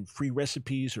eating and free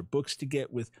recipes or books to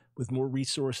get with more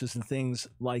resources and things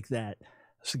like that.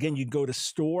 So again, you go to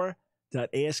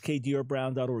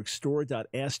store.askdrbrown.org,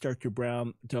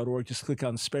 store.askdrbrown.org. Just click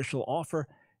on special offer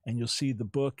and you'll see the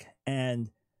book and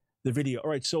the video. All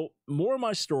right, so more of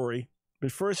my story,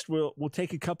 but first we'll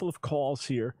take a couple of calls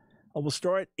here. We'll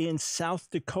start in South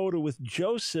Dakota with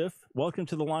Joseph. Welcome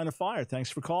to the Line of Fire. Thanks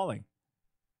for calling.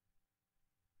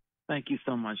 Thank you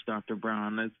so much, Dr.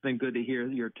 Brown. It's been good to hear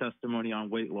your testimony on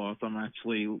weight loss. I'm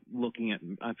actually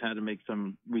I've had to make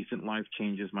some recent life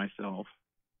changes myself.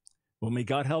 Well, may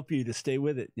God help you to stay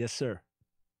with it. Yes, sir.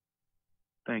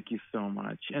 Thank you so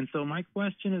much. And so my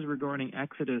question is regarding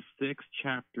Exodus 6,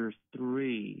 chapter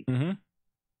 3. Mm-hmm.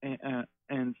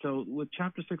 And so with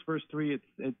chapter 6, verse 3,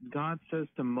 God says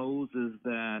to Moses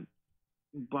that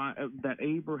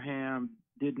Abraham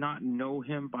did not know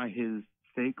him by his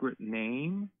sacred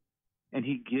name, and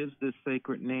he gives this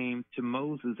sacred name to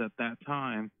Moses at that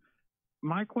time.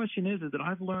 My question is that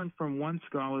I've learned from one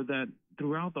scholar that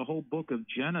throughout the whole book of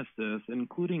Genesis,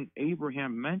 including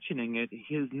Abraham mentioning it,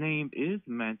 his name is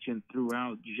mentioned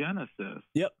throughout Genesis.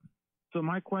 Yep. So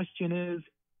my question is,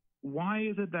 why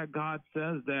is it that God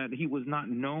says that he was not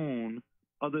known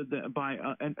other than by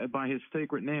his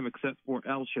sacred name, except for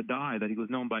El Shaddai, that he was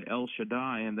known by El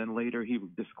Shaddai, and then later he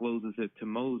discloses it to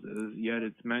Moses, yet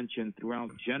it's mentioned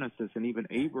throughout Genesis, and even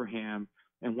Abraham,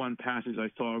 in one passage I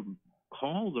saw,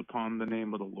 calls upon the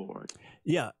name of the Lord.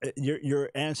 Yeah,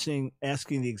 you're asking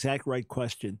the exact right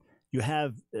question. You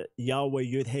have Yahweh,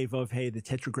 Yud Hey Vav Hey, the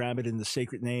Tetragrammaton, the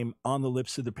sacred name, on the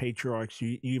lips of the patriarchs.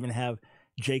 You even have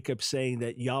Jacob saying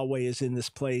that Yahweh is in this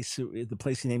place, the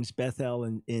place he names Bethel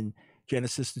in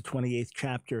Genesis, the 28th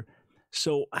chapter.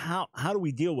 So how do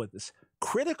we deal with this?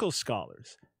 Critical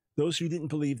scholars, those who didn't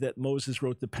believe that Moses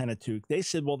wrote the Pentateuch, they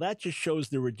said, well, that just shows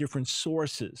there were different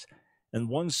sources. And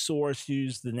one source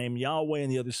used the name Yahweh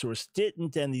and the other source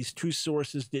didn't. And these two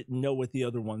sources didn't know what the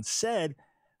other one said,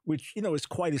 which, is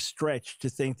quite a stretch to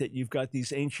think that you've got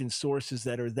these ancient sources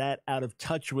that are that out of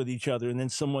touch with each other. And then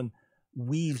someone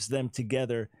weaves them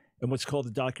together in what's called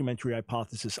the documentary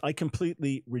hypothesis. I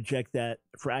completely reject that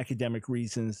for academic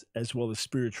reasons as well as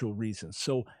spiritual reasons.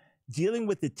 So dealing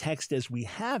with the text as we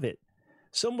have it,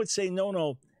 some would say,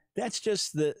 no, that's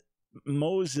just the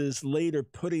Moses later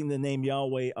putting the name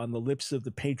Yahweh on the lips of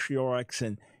the patriarchs,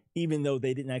 and even though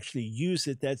they didn't actually use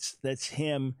it, that's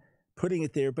him putting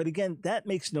it there. But again, that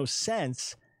makes no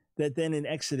sense that then in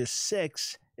Exodus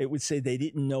 6, it would say they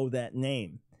didn't know that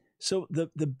name. So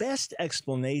the best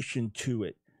explanation to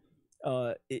it,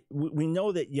 we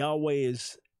know that Yahweh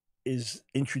is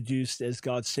introduced as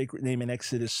God's sacred name in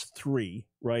Exodus 3,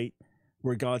 right?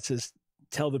 Where God says,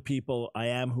 tell the people, I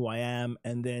am who I am,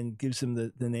 and then gives them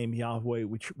the name Yahweh,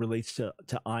 which relates to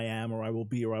I am, or I will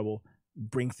be, or I will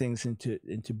bring things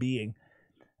into being.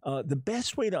 The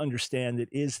best way to understand it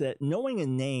is that knowing a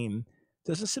name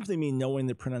doesn't simply mean knowing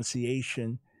the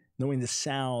pronunciation, knowing the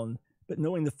sound, but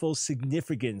knowing the full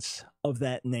significance of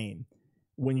that name.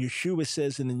 When Yeshua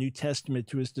says in the New Testament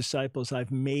to his disciples, I've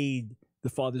made the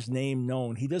Father's name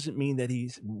known, he doesn't mean that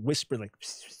he's whispered like,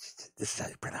 this is how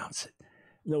you pronounce it.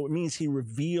 No, it means he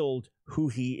revealed who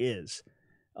he is.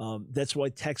 That's why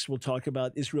texts will talk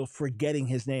about Israel forgetting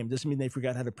his name. Doesn't mean they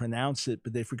forgot how to pronounce it,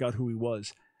 but they forgot who he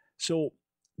was. So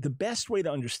the best way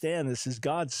to understand this is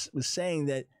God was saying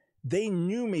that they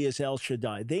knew me as El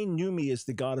Shaddai. They knew me as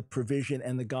the God of provision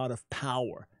and the God of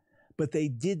power, but they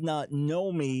did not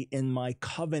know me in my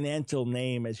covenantal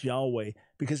name as Yahweh,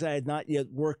 because I had not yet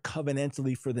worked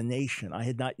covenantally for the nation. I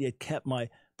had not yet kept my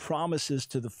promises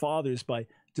to the fathers by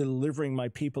delivering my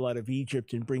people out of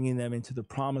Egypt and bringing them into the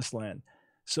promised land.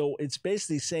 So it's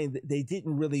basically saying that they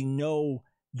didn't really know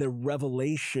the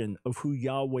revelation of who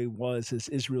Yahweh was as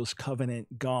Israel's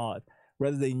covenant God.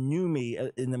 Rather, they knew me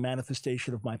in the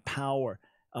manifestation of my power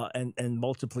and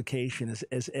multiplication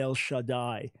as El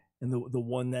Shaddai, and the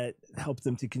one that helped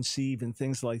them to conceive and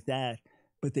things like that.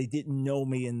 But they didn't know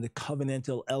me in the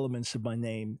covenantal elements of my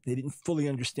name. They didn't fully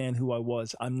understand who I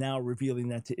was. I'm now revealing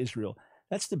that to Israel.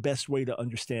 That's the best way to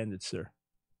understand it, sir.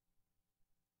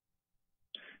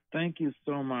 Thank you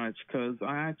so much, because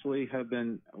I actually have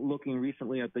been looking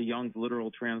recently at the Young's literal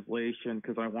translation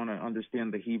because I want to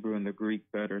understand the Hebrew and the Greek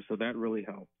better, so that really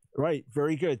helped. Right.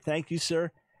 Very good. Thank you,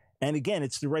 sir. And again,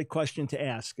 it's the right question to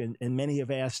ask, and many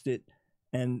have asked it,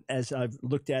 and as I've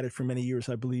looked at it for many years,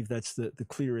 I believe that's the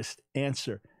clearest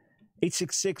answer.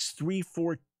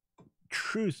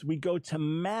 866-34-TRUTH. We go to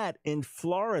Matt in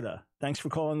Florida. Thanks for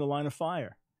calling the Line of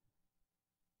Fire.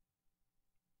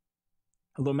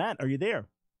 Hello, Matt. Are you there?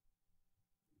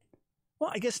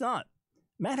 Well, I guess not.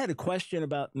 Matt had a question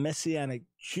about Messianic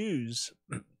Jews,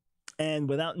 and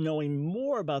without knowing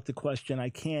more about the question, I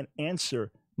can't answer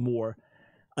more.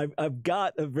 I've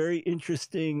got a very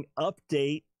interesting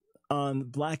update on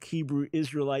Black Hebrew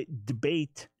Israelite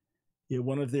debate.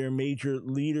 One of their major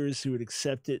leaders who had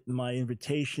accepted my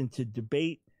invitation to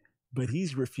debate, but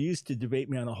he's refused to debate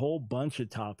me on a whole bunch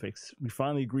of topics. We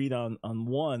finally agreed on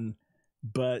one,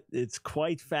 but it's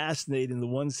quite fascinating. The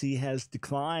ones he has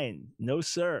declined, no,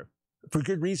 sir. For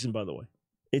good reason, by the way.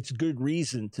 It's good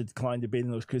reason to decline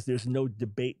debating those because there's no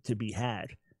debate to be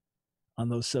had on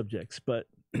those subjects. But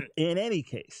in any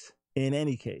case,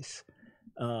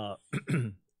 we'll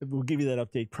give you that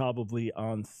update probably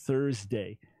on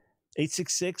Thursday.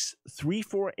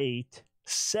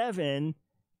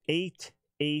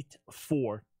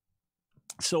 866-348-7884.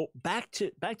 So back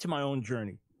to my own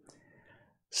journey.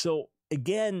 So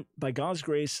again, by God's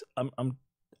grace,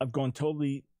 I've gone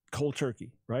totally cold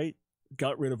turkey, right?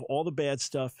 Got rid of all the bad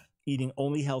stuff, eating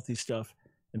only healthy stuff.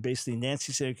 And basically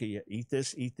Nancy said, okay, yeah, eat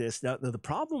this. Now the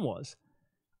problem was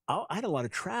I had a lot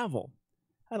of travel.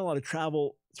 I had a lot of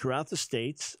travel throughout the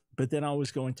States, but then I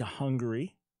was going to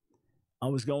Hungary. I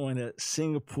was going to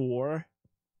Singapore,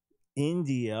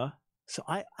 India. So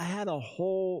I had a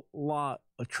whole lot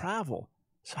of travel.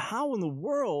 So how in the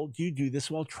world do you do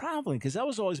this while traveling? Because that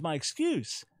was always my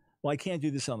excuse. Well, I can't do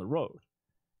this on the road.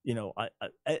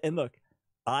 And look,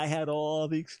 I had all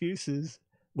the excuses.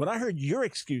 When I heard your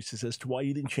excuses as to why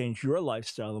you didn't change your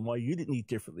lifestyle and why you didn't eat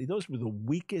differently, those were the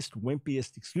weakest,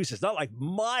 wimpiest excuses. Not like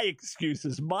my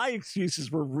excuses. My excuses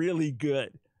were really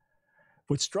good.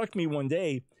 What struck me one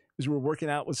day was we were working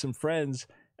out with some friends,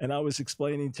 and I was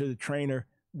explaining to the trainer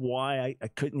why I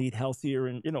couldn't eat healthier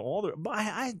and, all the,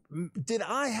 but did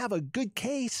I have a good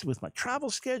case with my travel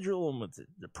schedule and with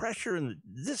the pressure and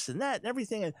this and that and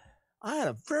everything? And I had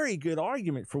a very good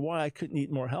argument for why I couldn't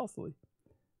eat more healthily.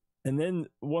 And then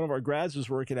one of our grads was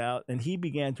working out, and he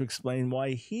began to explain why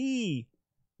he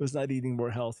was not eating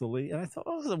more healthily. And I thought,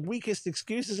 those are the weakest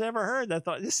excuses I ever heard. And I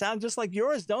thought, they sound just like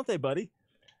yours, don't they, buddy?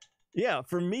 Yeah,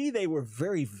 for me, they were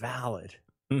very valid.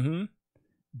 Mm-hmm.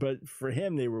 But for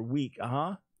him, they were weak.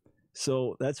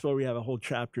 So that's why we have a whole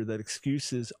chapter that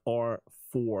excuses are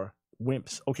for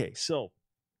wimps. Okay, so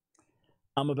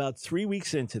I'm about 3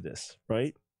 weeks into this,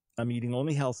 right? I'm eating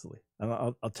only healthily.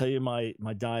 I'll tell you my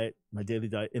diet, my daily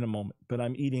diet in a moment, but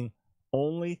I'm eating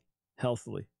only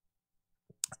healthily.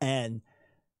 And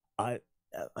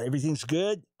everything's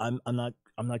good. I'm not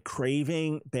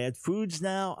craving bad foods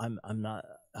now. I'm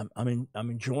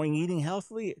enjoying eating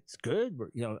healthily. It's good.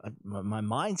 My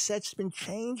mindset's been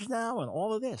changed now and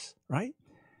all of this, right?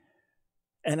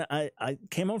 And I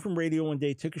came home from radio one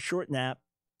day, took a short nap,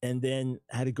 and then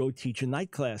had to go teach a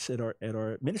night class at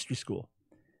our ministry school.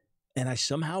 And I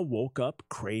somehow woke up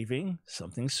craving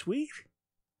something sweet.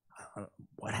 I don't know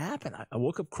what happened. I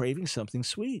woke up craving something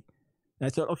sweet. And I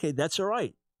thought, okay, that's all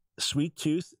right. Sweet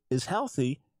tooth is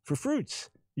healthy for fruits.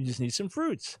 You just need some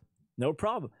fruits. No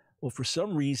problem. Well, for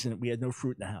some reason, we had no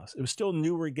fruit in the house. It was still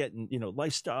new. We're getting,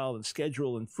 lifestyle and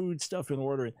schedule and food stuff in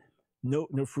order. No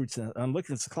fruits. And I'm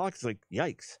looking at the clock. It's like,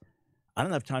 yikes. I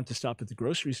don't have time to stop at the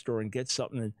grocery store and get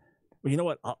something. And, well, you know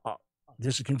what?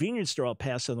 There's a convenience store I'll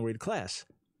pass on the way to class.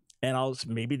 And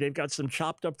maybe they've got some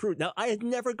chopped up fruit. Now, I had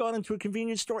never gone into a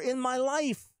convenience store in my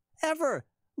life, ever,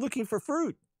 looking for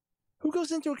fruit. Who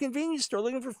goes into a convenience store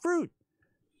looking for fruit?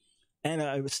 And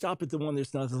I would stop at the one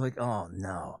there's nothing, like, oh,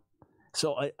 no.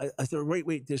 So I thought,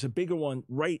 wait, there's a bigger one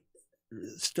right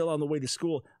still on the way to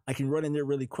school. I can run in there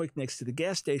really quick next to the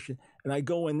gas station. And I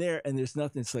go in there and there's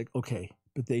nothing. It's like, okay,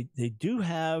 but they do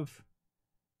have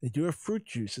fruit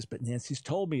juices. But Nancy's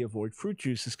told me avoid fruit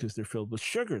juices because they're filled with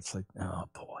sugar. It's like, oh,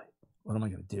 boy, what am I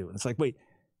going to do? And it's like, wait,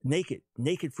 naked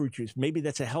fruit juice. Maybe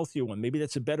that's a healthier one. Maybe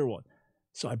that's a better one.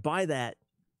 So I buy that.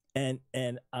 And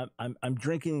I'm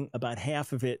drinking about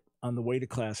half of it on the way to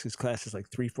class, because class is like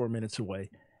 3-4 minutes away.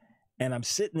 And I'm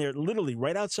sitting there literally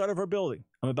right outside of our building.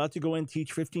 I'm about to go in and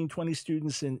teach 15, 20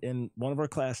 students in one of our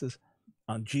classes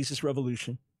on Jesus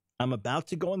Revolution. I'm about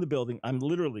to go in the building. I'm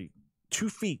literally 2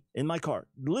 feet in my car,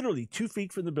 literally 2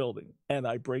 feet from the building. And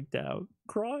I break down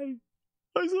crying.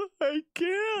 I said, I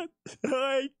can't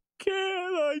live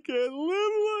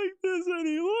like this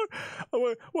anymore. I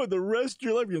went, what, the rest of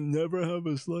your life, you'll never have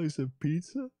a slice of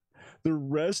pizza? The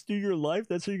rest of your life,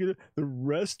 that's how you're going to, the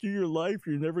rest of your life,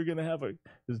 you're never going to have a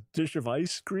dish of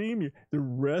ice cream. The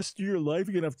rest of your life,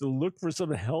 you're going to have to look for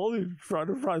some healthy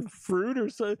fruit or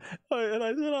something. And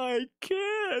I said, I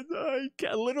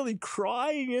can't, literally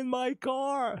crying in my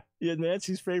car. Yeah,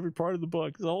 Nancy's favorite part of the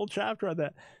book. There's a whole chapter on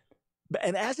that.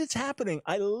 And as it's happening,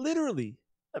 I literally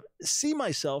see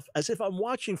myself as if I'm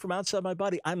watching from outside my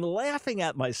body. I'm laughing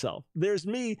at myself. There's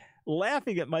me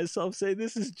laughing at myself, saying,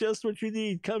 this is just what you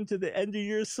need. Come to the end of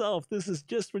yourself. This is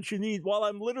just what you need. While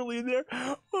I'm literally in there,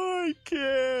 I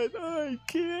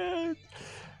can't.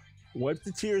 Wipe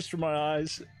the tears from my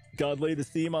eyes. God laid a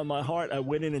theme on my heart. I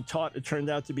went in and taught. It turned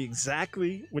out to be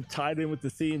exactly what tied in with the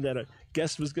theme that a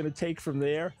guest was going to take from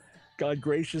there. God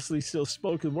graciously still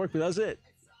spoke and worked, but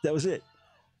that was it.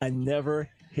 I never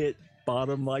hit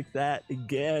bottom like that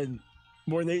again.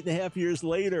 More than 8.5 years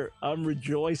later, I'm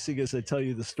rejoicing as I tell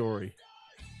you the story.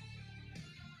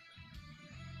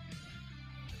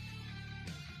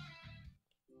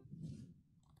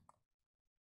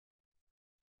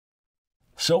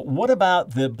 So what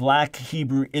about the black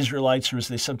Hebrew Israelites, or as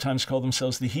they sometimes call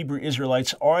themselves, the Hebrew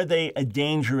Israelites? Are they a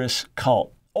dangerous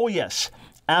cult? Oh, yes.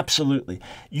 Absolutely.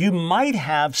 You might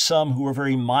have some who are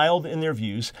very mild in their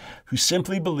views, who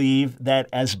simply believe that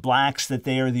as blacks, that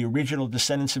they are the original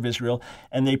descendants of Israel,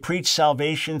 and they preach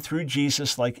salvation through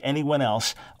Jesus like anyone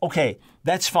else. Okay,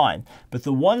 that's fine. But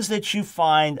the ones that you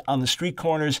find on the street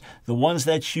corners, the ones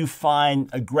that you find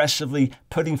aggressively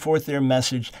putting forth their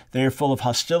message, they are full of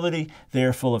hostility, they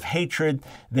are full of hatred,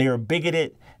 they are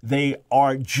bigoted, they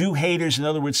are Jew haters. In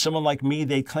other words, someone like me,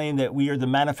 they claim that we are the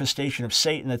manifestation of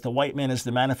Satan, that the white man is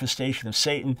the manifestation of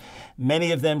Satan.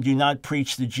 Many of them do not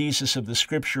preach the Jesus of the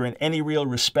Scripture in any real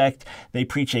respect. They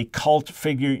preach a cult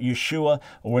figure, Yeshua,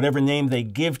 or whatever name they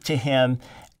give to him.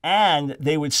 And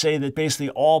they would say that basically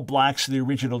all blacks are the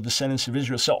original descendants of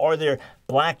Israel. So are there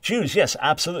black Jews? Yes,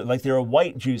 absolutely. Like there are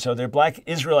white Jews. Are there black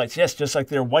Israelites? Yes, just like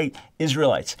there are white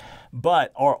Israelites.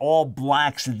 But are all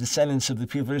blacks the descendants of the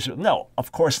people of Israel? No,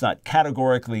 of course not.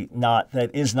 Categorically not.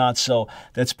 That is not so.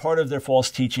 That's part of their false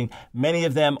teaching. Many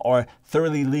of them are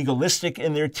thoroughly legalistic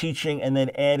in their teaching and then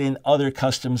add in other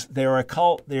customs. They are a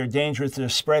cult. They are dangerous. They're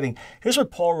spreading. Here's what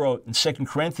Paul wrote in 2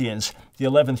 Corinthians, the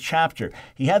 11th chapter.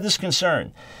 He had this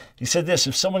concern. He said this,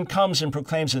 if someone comes and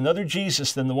proclaims another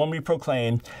Jesus than the one we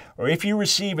proclaimed, or if you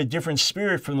receive a different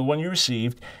spirit from the one you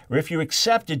received, or if you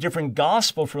accept a different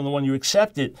gospel from the one you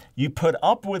accepted, you put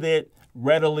up with it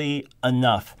readily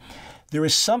enough. There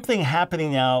is something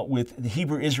happening now with the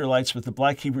Hebrew Israelites, with the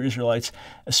black Hebrew Israelites,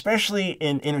 especially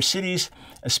in inner cities,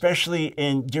 especially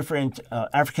in different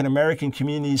African-American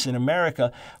communities in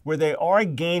America, where they are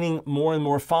gaining more and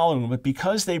more following. But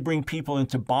because they bring people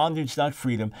into bondage, not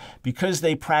freedom, because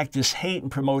they practice hate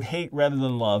and promote hate rather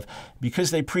than love,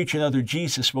 because they preach another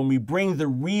Jesus, when we bring the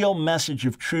real message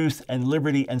of truth and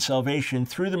liberty and salvation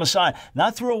through the Messiah,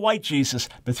 not through a white Jesus,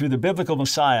 but through the biblical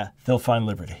Messiah, they'll find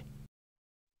liberty.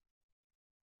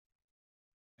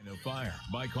 Fire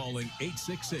by calling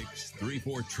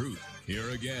 866-34-TRUTH.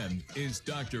 Here again is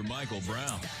Dr. Michael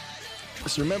Brown.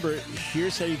 So remember,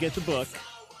 here's how you get the book.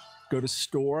 Go to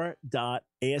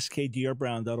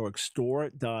store.askdrbrown.org,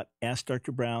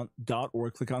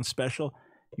 store.askdrbrown.org. Click on special.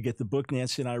 You get the book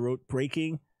Nancy and I wrote,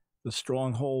 Breaking the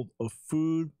Stronghold of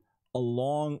Food,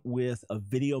 along with a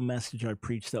video message I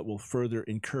preach that will further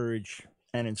encourage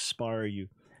and inspire you.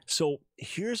 So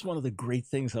here's one of the great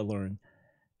things I learned.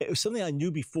 It was something I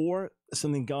knew before,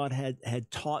 something God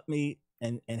had taught me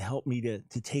and helped me to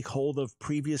take hold of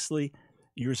previously,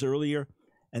 years earlier,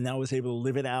 and now I was able to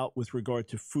live it out with regard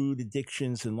to food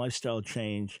addictions and lifestyle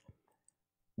change.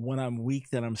 When I'm weak,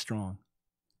 then I'm strong.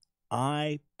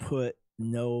 I put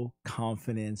no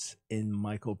confidence in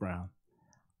Michael Brown.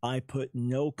 I put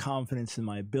no confidence in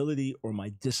my ability or my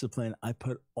discipline. I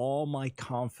put all my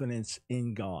confidence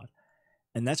in God.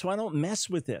 And that's why I don't mess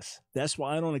with this. That's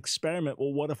why I don't experiment.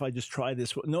 Well, what if I just try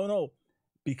this? No,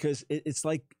 because it's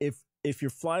like if you're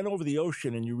flying over the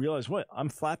ocean and you realize, what, I'm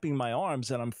flapping my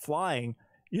arms and I'm flying,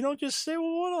 you don't just say,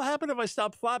 well, what'll happen if I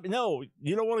stop flapping? No,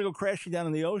 you don't want to go crashing down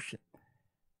in the ocean.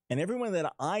 And everyone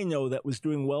that I know that was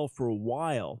doing well for a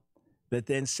while, that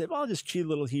then said, well, I'll just cheat a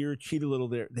little here, cheat a little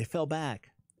there, they fell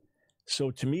back.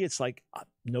 So to me, it's like,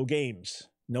 no games.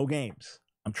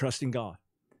 I'm trusting God.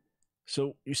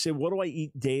 So you say, what do I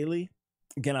eat daily?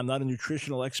 Again, I'm not a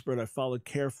nutritional expert. I followed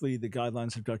carefully the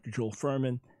guidelines of Dr. Joel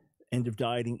Fuhrman, End of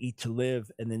Dieting, Eat to Live.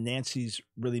 And then Nancy's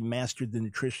really mastered the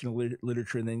nutritional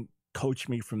literature and then coached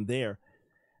me from there.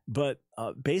 But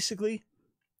basically,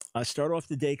 I start off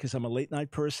the day, because I'm a late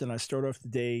night person, I start off the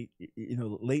day,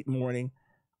 late morning.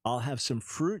 I'll have some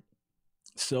fruit,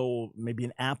 so maybe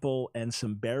an apple and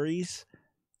some berries.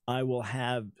 I will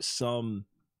have some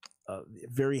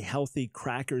very healthy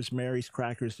crackers, Mary's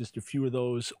crackers, just a few of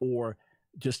those, or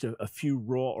just a few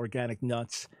raw organic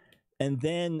nuts. And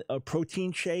then a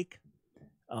protein shake,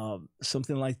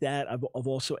 something like that. I've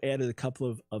also added a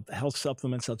couple of health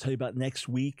supplements I'll tell you about next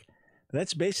week.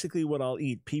 That's basically what I'll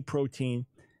eat, pea protein.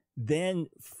 Then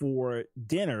for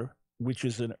dinner, which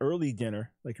is an early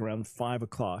dinner, like around 5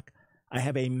 o'clock, I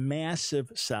have a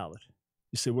massive salad.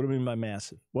 You say, what do I mean by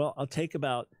massive? Well, I'll take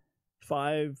about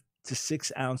 5 to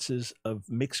 6 ounces of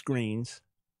mixed greens,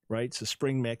 right? So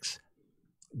spring mix.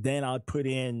 Then I'll put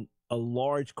in a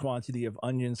large quantity of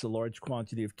onions, a large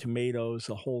quantity of tomatoes,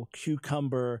 a whole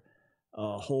cucumber,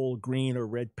 a whole green or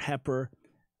red pepper.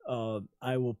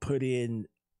 I will put in,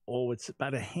 it's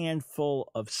about a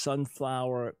handful of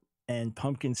sunflower and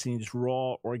pumpkin seeds,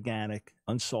 raw, organic,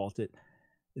 unsalted.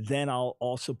 Then I'll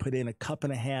also put in a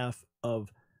 1.5 cups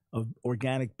of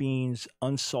organic beans,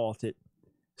 unsalted.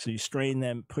 So you strain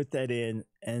them, put that in,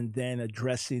 and then a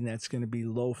dressing that's going to be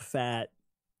low fat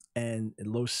and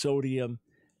low sodium,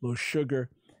 low sugar.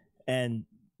 And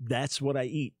that's what I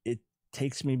eat. It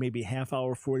takes me maybe half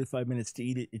hour, 45 minutes to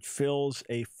eat it. It fills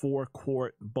a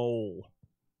 4-quart bowl.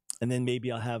 And then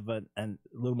maybe I'll have a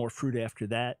little more fruit after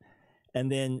that.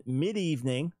 And then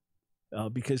mid-evening,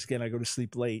 because again, I go to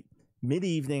sleep late,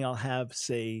 mid-evening I'll have,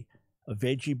 say, a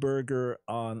veggie burger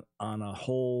on a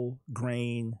whole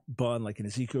grain bun, like an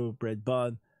Ezekiel bread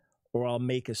bun, or I'll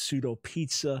make a pseudo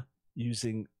pizza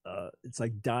using, it's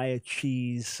like diet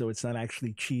cheese. So it's not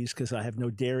actually cheese because I have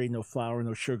no dairy, no flour,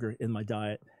 no sugar in my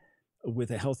diet, with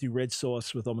a healthy red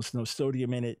sauce with almost no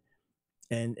sodium in it.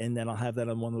 And then I'll have that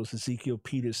on one of those Ezekiel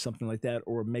pitas, something like that,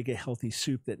 or a mega healthy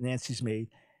soup that Nancy's made.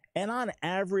 And on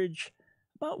average,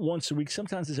 about once a week,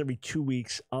 sometimes it's every 2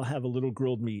 weeks, I'll have a little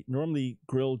grilled meat, normally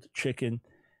grilled chicken.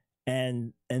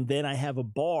 And then I have a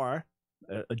bar,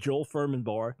 a Joel Fuhrman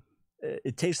bar.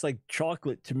 It tastes like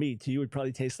chocolate to me. To you, it would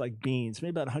probably taste like beans, maybe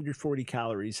about 140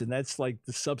 calories. And that's like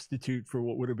the substitute for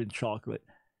what would have been chocolate.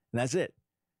 And that's it.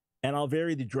 And I'll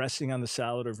vary the dressing on the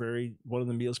salad or vary one of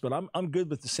the meals. But I'm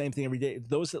good with the same thing every day.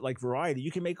 Those that like variety,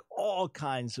 you can make all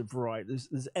kinds of variety.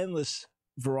 There's endless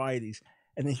varieties.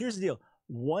 And then here's the deal.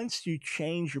 Once you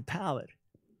change your palate,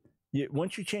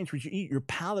 once you change what you eat, your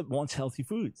palate wants healthy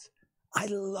foods. I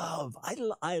love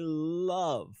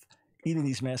eating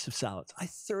these massive salads. I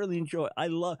thoroughly enjoy it.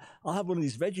 I'll have one of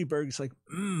these veggie burgers like,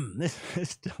 this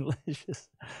is delicious.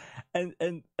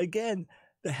 And again,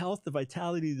 the health, the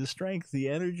vitality, the strength, the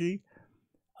energy.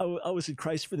 I was at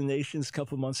Christ for the Nations a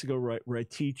couple of months ago where I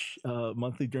teach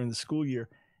monthly during the school year.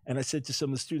 And I said to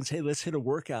some of the students, hey, let's hit a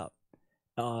workout.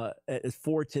 At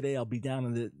 4 today, I'll be down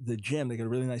in the gym. They got a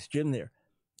really nice gym there.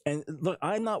 And look,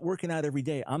 I'm not working out every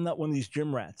day. I'm not one of these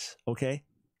gym rats, okay?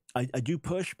 I do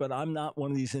push, but I'm not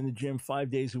one of these in the gym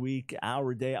 5 days a week,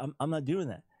 hour a day. I'm not doing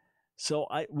that. So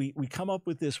we come up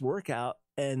with this workout,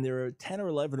 and there are 10 or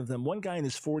 11 of them. One guy in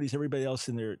his 40s, everybody else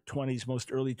in their 20s,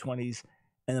 most early 20s,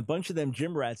 and a bunch of them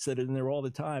gym rats that are in there all the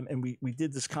time. And we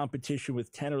did this competition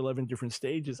with 10 or 11 different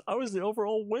stages. I was the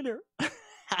overall winner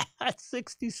at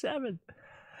 67.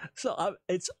 So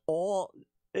it's all,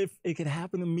 if it can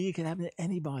happen to me, it can happen to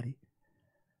anybody.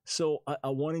 So I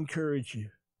want to encourage you.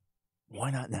 Why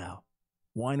not now?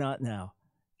 Why not now?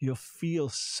 You'll feel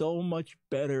so much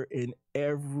better in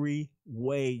every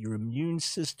way. Your immune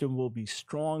system will be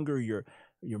stronger. Your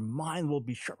mind will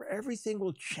be sharper. Everything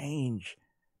will change.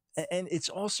 And it's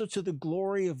also to the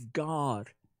glory of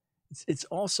God. It's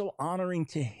also honoring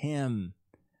to Him.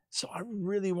 So I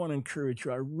really want to encourage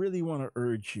you. I really want to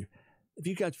urge you. If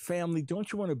you've got family, don't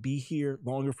you want to be here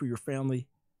longer for your family?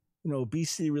 You know,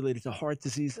 obesity related to heart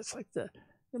disease, that's like the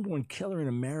 #1 killer in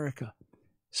America.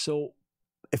 So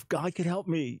if God could help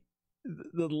me,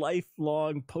 the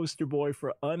lifelong poster boy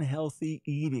for unhealthy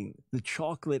eating, the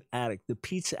chocolate addict, the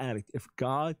pizza addict, if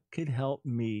God could help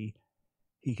me,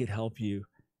 He could help you.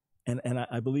 And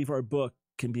I believe our book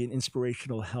can be an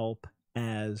inspirational help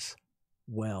as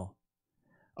well.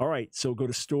 All right, so go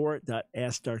to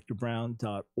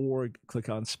store.askdrbrown.org, click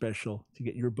on special to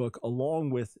get your book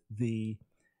along with the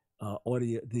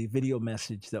the video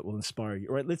message that will inspire you.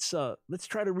 All right, let's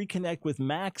try to reconnect with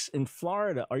Max in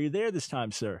Florida. Are you there this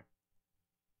time, sir?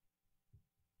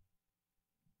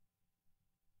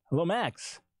 Hello,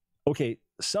 Max. Okay,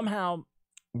 somehow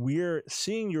we're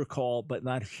seeing your call but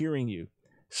not hearing you.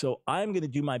 So I'm going to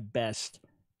do my best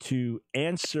to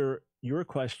answer your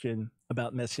question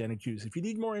about Messianic Jews. If you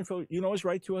need more info, you can always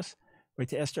write to us. Write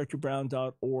to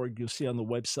AskDrBrown.org. You'll see on the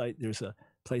website there's a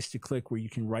place to click where you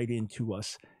can write in to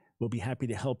us. We'll be happy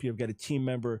to help you. I've got a team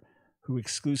member who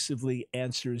exclusively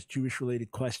answers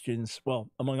Jewish-related questions.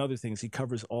 Well, among other things, he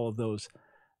covers all of those.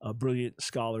 A brilliant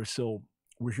scholar, so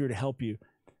we're here to help you.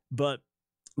 But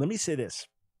let me say this.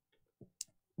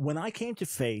 When I came to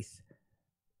faith,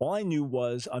 all I knew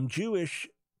was I'm Jewish,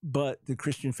 but the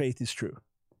Christian faith is true.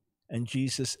 And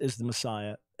Jesus is the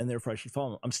Messiah, and therefore I should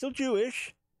follow him. I'm still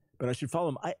Jewish, but I should follow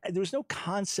him. There was no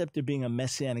concept of being a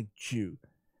Messianic Jew.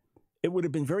 It would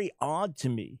have been very odd to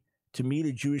me to meet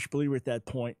a Jewish believer at that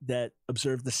point that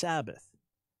observed the Sabbath,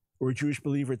 or a Jewish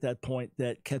believer at that point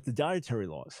that kept the dietary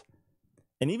laws.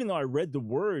 And even though I read the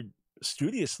Word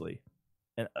studiously,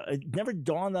 and it never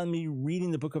dawned on me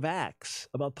reading the book of Acts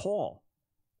about Paul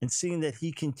and seeing that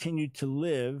he continued to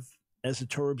live as a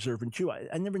Torah-observant Jew.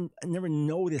 I never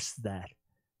noticed that.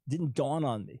 It didn't dawn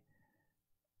on me.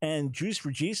 And Jews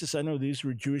for Jesus, I know these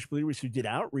were Jewish believers who did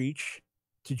outreach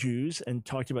to Jews and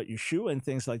talked about Yeshua and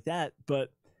things like that.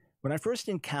 But when I first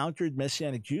encountered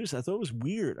Messianic Jews, I thought it was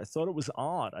weird. I thought it was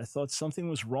odd. I thought something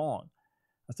was wrong.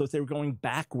 I thought they were going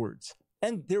backwards.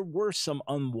 And there were some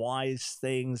unwise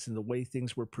things in the way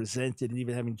things were presented, and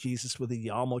even having Jesus with a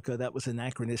yarmulke, that was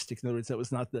anachronistic. In other words, that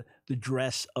was not the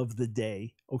dress of the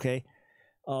day, okay?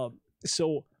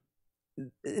 So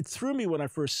it threw me when I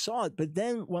first saw it, but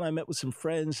then when I met with some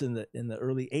friends in the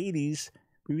early 80s,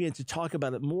 we began to talk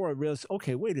about it more. I realized,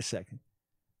 okay, wait a second.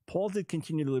 Paul did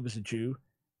continue to live as a Jew.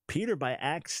 Peter, by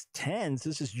Acts 10,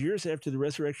 this is years after the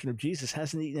resurrection of Jesus,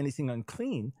 hasn't eaten anything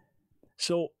unclean.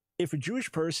 So if a Jewish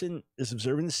person is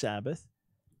observing the Sabbath,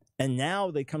 and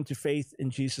now they come to faith in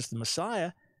Jesus the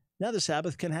Messiah, now the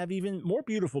Sabbath can have even more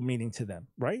beautiful meaning to them,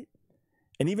 right?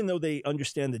 And even though they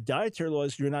understand the dietary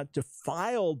laws, you're not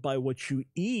defiled by what you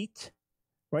eat,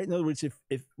 right? In other words,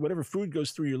 if whatever food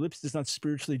goes through your lips does not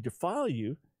spiritually defile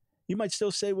you, you might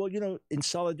still say, well, in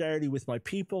solidarity with my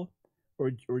people,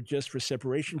 or just for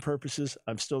separation purposes,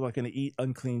 I'm still not going to eat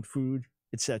unclean food,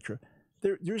 etc.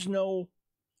 There's no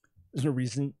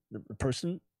reason a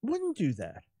person wouldn't do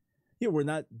that. We're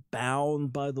not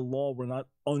bound by the law. We're not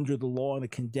under the law in a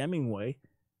condemning way,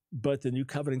 but the new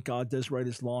covenant, God does write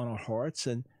his law in our hearts.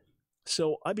 And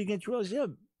so I began to realize,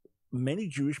 many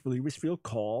Jewish believers feel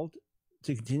called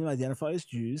to continue to identify as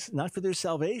Jews, not for their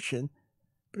salvation,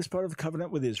 but as part of the covenant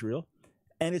with Israel.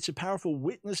 And it's a powerful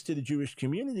witness to the Jewish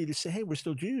community to say, hey, we're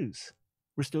still Jews.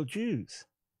 We're still Jews.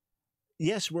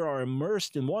 Yes, we are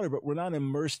immersed in water, but we're not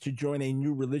immersed to join a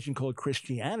new religion called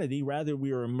Christianity. Rather,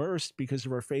 we are immersed because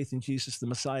of our faith in Jesus, the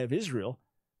Messiah of Israel,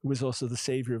 who is also the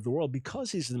Savior of the world,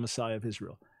 because he's the Messiah of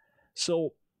Israel.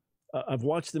 So I've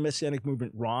watched the Messianic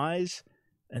movement rise,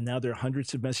 and now there are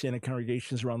hundreds of Messianic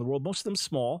congregations around the world, most of them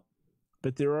small,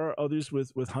 but there are others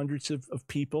with hundreds of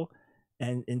people.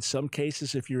 And in some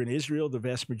cases, if you're in Israel, the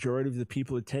vast majority of the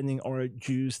people attending are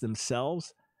Jews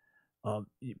themselves.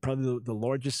 Probably the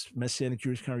largest Messianic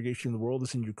Jewish congregation in the world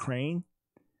is in Ukraine,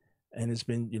 and has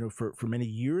been, for many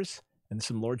years, and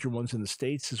some larger ones in the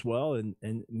States as well, and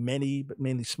many, but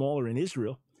mainly smaller, in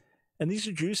Israel. And these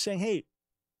are Jews saying, hey,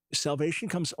 salvation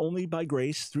comes only by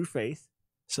grace through faith.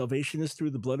 Salvation is through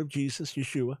the blood of Jesus,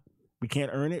 Yeshua. We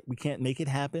can't earn it. We can't make it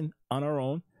happen on our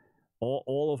own.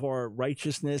 All of our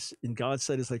righteousness in God's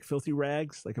sight is like filthy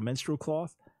rags, like a menstrual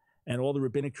cloth, and all the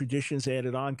rabbinic traditions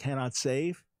added on cannot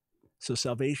save. So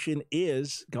salvation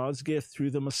is God's gift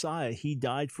through the Messiah. He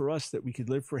died for us that we could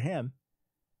live for him.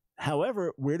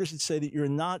 However, where does it say that you're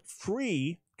not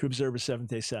free to observe a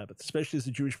seventh-day Sabbath, especially as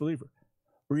a Jewish believer,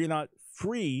 or you're not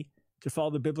free to follow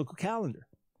the biblical calendar?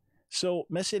 So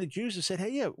Messianic Jews have said,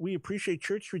 hey, yeah, we appreciate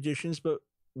church traditions, but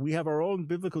we have our own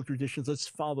biblical traditions. Let's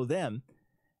follow them.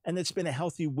 And it's been a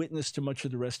healthy witness to much of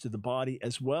the rest of the body,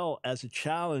 as well as a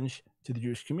challenge to the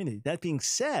Jewish community. That being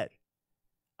said,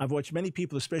 I've watched many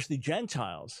people, especially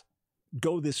Gentiles,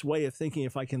 go this way of thinking,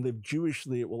 if I can live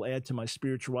Jewishly, it will add to my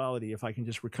spirituality. If I can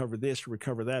just recover this or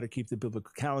recover that or keep the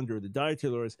biblical calendar or the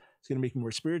dietary laws, it's going to make me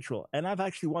more spiritual. And I've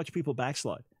actually watched people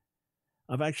backslide.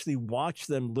 I've actually watched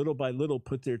them little by little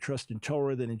put their trust in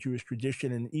Torah, then in Jewish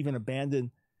tradition, and even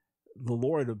abandon the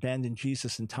Lord, abandon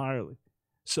Jesus entirely.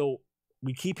 So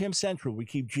we keep him central. We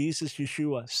keep Jesus,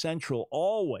 Yeshua, central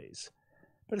always.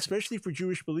 But especially for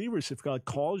Jewish believers, if God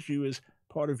calls you as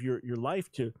part of your life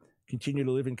to continue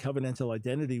to live in covenantal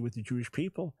identity with the Jewish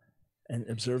people and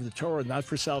observe the Torah, not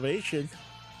for salvation,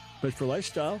 but for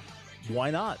lifestyle, why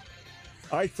not?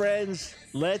 All right, friends,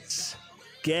 let's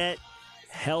get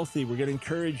healthy. We're going to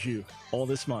encourage you all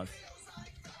this month.